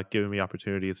giving me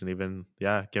opportunities, and even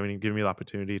giving me the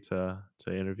opportunity to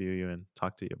interview you and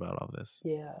talk to you about all this.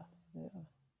 Yeah.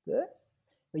 Good.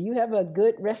 Well, you have a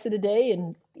good rest of the day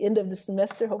and end of the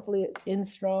semester. Hopefully it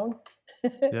ends strong.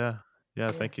 Yeah,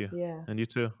 thank you. Yeah. And you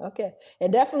too. Okay.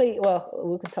 And definitely,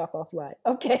 we can talk offline.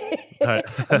 Okay. All right.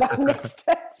 About next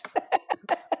steps.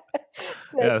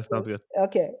 Yeah, that sounds good.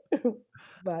 Okay.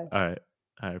 Bye. All right.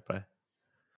 Bye.